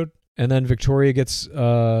episode. And then Victoria gets,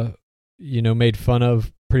 made fun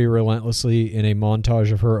of pretty relentlessly in a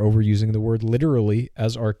montage of her overusing the word literally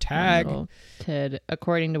as our tag. Oh, Ted,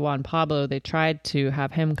 according to Juan Pablo, they tried to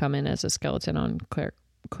have him come in as a skeleton on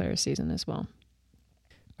Claire's season as well.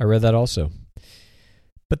 I read that also.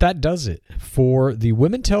 But that does it for the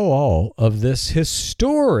Women Tell All of this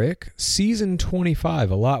historic season 25.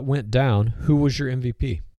 A lot went down. Who was your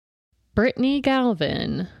MVP? Brittany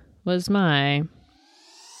Galvin was my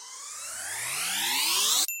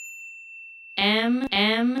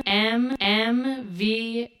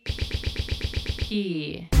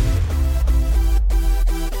MVP.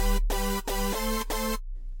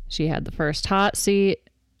 She had the first hot seat.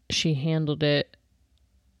 She handled it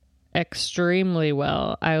extremely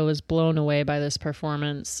well. I was blown away by this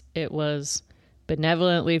performance. It was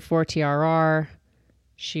benevolently for TRR.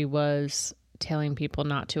 She was telling people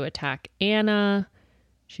not to attack Anna.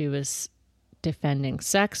 She was defending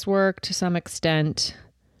sex work to some extent.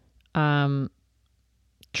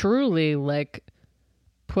 Truly, like,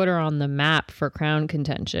 put her on the map for crown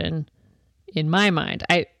contention. In my mind,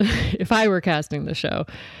 if I were casting the show,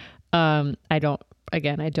 I don't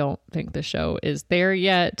think the show is there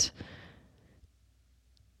yet.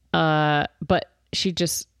 But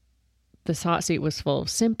this hot seat was full of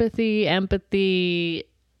sympathy, empathy,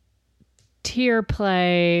 tear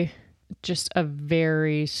play, just a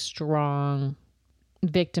very strong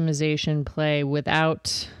victimization play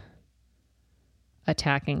without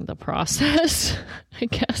attacking the process, I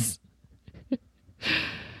guess.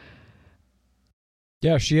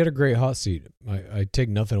 Yeah, she had a great hot seat. I take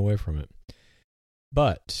nothing away from it.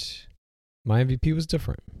 But my MVP was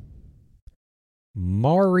different.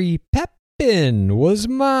 Mari Pepin was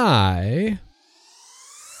my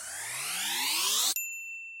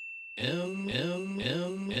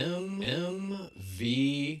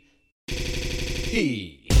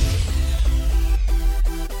MVP.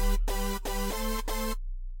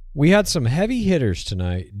 We had some heavy hitters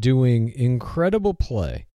tonight doing incredible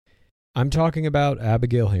play. I'm talking about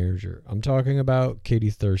Abigail Herringer. I'm talking about Katie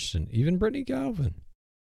Thurston, even Brittany Galvin.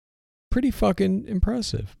 Pretty fucking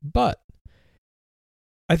impressive. But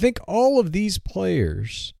I think all of these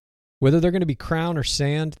players, whether they're going to be crown or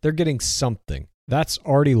sand, they're getting something. That's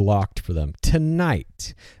already locked for them.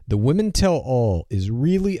 Tonight, the Women Tell All is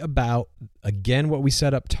really about, again, what we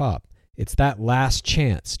said up top. It's that last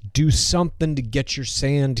chance. Do something to get your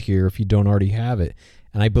sand here if you don't already have it.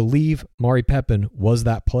 And I believe Mari Pepin was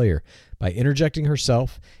that player by interjecting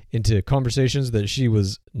herself into conversations that she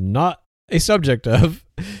was not a subject of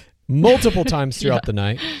multiple times throughout the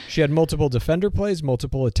night. She had multiple defender plays,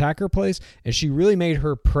 multiple attacker plays, and she really made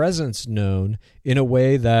her presence known in a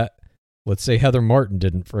way that, let's say, Heather Martin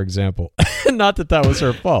didn't, for example. Not that that was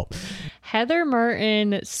her fault. Heather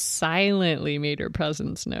Martin silently made her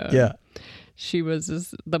presence known. Yeah. She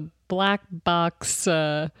was the black box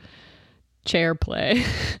chair play.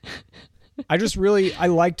 I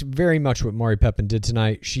liked very much what Mari Pepin did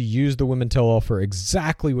tonight. She used the Women Tell All for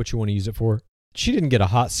exactly what you want to use it for. She didn't get a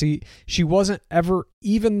hot seat. She wasn't ever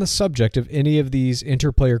even the subject of any of these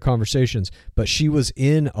interplayer conversations, but she was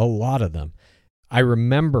in a lot of them. I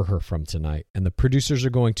remember her from tonight, and the producers are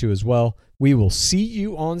going to as well. We will see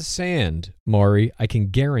you on sand, Mari. I can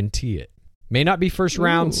guarantee it. May not be first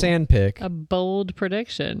round sand pick. A bold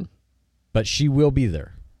prediction. But she will be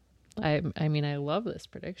there. I mean, I love this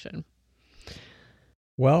prediction.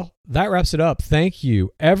 Well, that wraps it up. Thank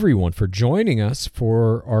you, everyone, for joining us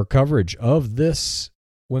for our coverage of this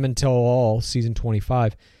Women Tell All Season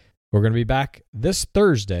 25. We're going to be back this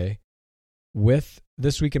Thursday with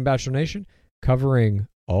This Week in Bachelor Nation, covering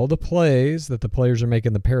all the plays that the players are making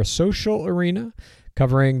in the parasocial arena,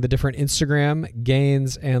 covering the different Instagram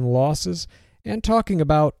gains and losses, and talking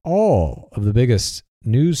about all of the biggest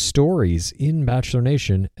news stories in Bachelor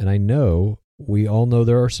Nation. And I know we all know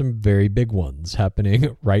there are some very big ones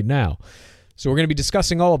happening right now. So we're going to be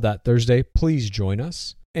discussing all of that Thursday. Please join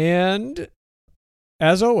us. And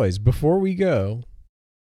as always, before we go,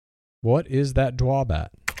 What is that Dwabat?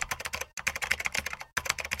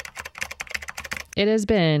 It has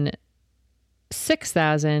been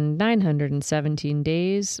 6,917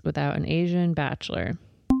 days without an Asian bachelor.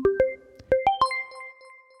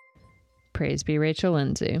 Praise be Rachel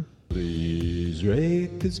Lindsay. Please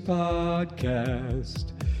rate this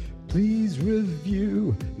podcast. Please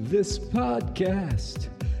review this podcast.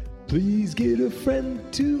 Please get a friend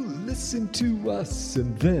to listen to us,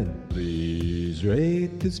 and then please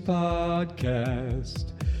rate this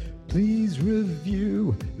podcast. Please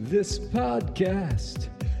review this podcast.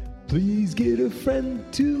 Please get a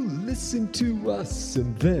friend to listen to us,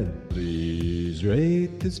 and then please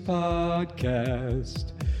rate this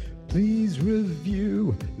podcast. Please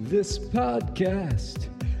review this podcast.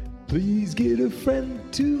 Please get a friend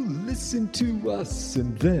to listen to us,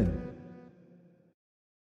 and then.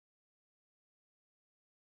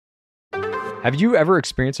 Have you ever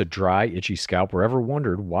experienced a dry, itchy scalp or ever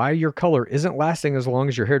wondered why your color isn't lasting as long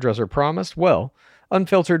as your hairdresser promised? Well,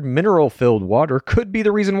 unfiltered, mineral-filled water could be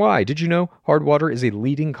the reason why. Did you know hard water is a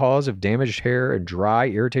leading cause of damaged hair and dry,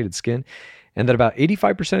 irritated skin? And that about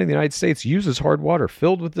 85% of the United States uses hard water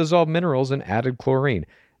filled with dissolved minerals and added chlorine.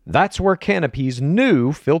 That's where Canopy's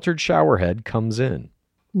new filtered showerhead comes in.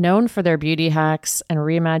 Known for their beauty hacks and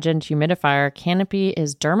reimagined humidifier, Canopy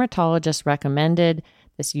is dermatologist recommended.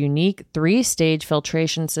 This unique 3-stage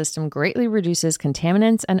filtration system greatly reduces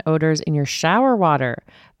contaminants and odors in your shower water.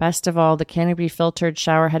 Best of all, the Canopy filtered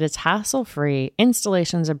showerhead is hassle-free,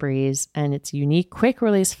 installation's a breeze, and its unique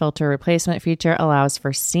quick-release filter replacement feature allows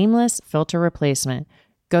for seamless filter replacement.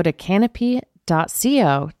 Go to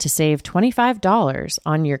canopy.co to save $25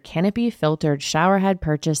 on your Canopy filtered showerhead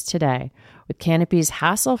purchase today with Canopy's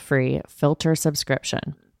hassle-free filter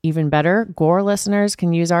subscription. Even better, Gore listeners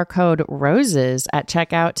can use our code ROSES at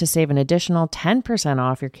checkout to save an additional 10%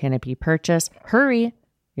 off your Canopy purchase. Hurry,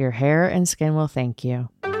 your hair and skin will thank you.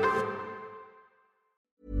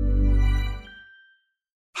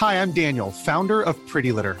 Hi, I'm Daniel, founder of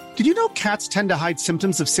Pretty Litter. Did you know cats tend to hide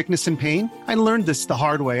symptoms of sickness and pain? I learned this the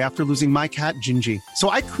hard way after losing my cat, Gingy. So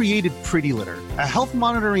I created Pretty Litter, a health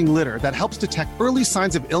monitoring litter that helps detect early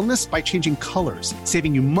signs of illness by changing colors,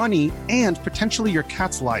 saving you money and potentially your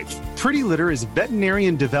cat's life. Pretty Litter is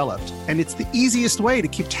veterinarian developed, and it's the easiest way to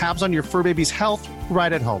keep tabs on your fur baby's health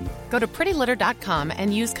right at home. Go to prettylitter.com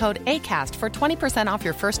and use code ACAST for 20% off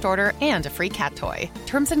your first order and a free cat toy.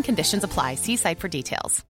 Terms and conditions apply. See site for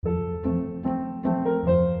details.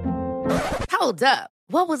 Hold up.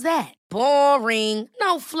 What was that? Boring.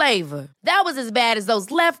 No flavor. That was as bad as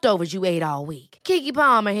those leftovers you ate all week. Keke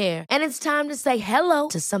Palmer here, and it's time to say hello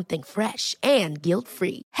to something fresh and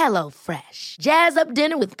guilt-free. Hello Fresh. Jazz up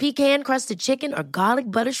dinner with pecan-crusted chicken or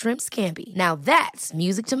garlic butter shrimp scampi. Now that's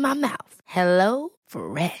music to my mouth. Hello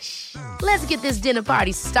Fresh. Let's get this dinner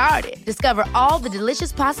party started. Discover all the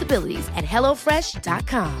delicious possibilities at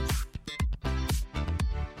HelloFresh.com.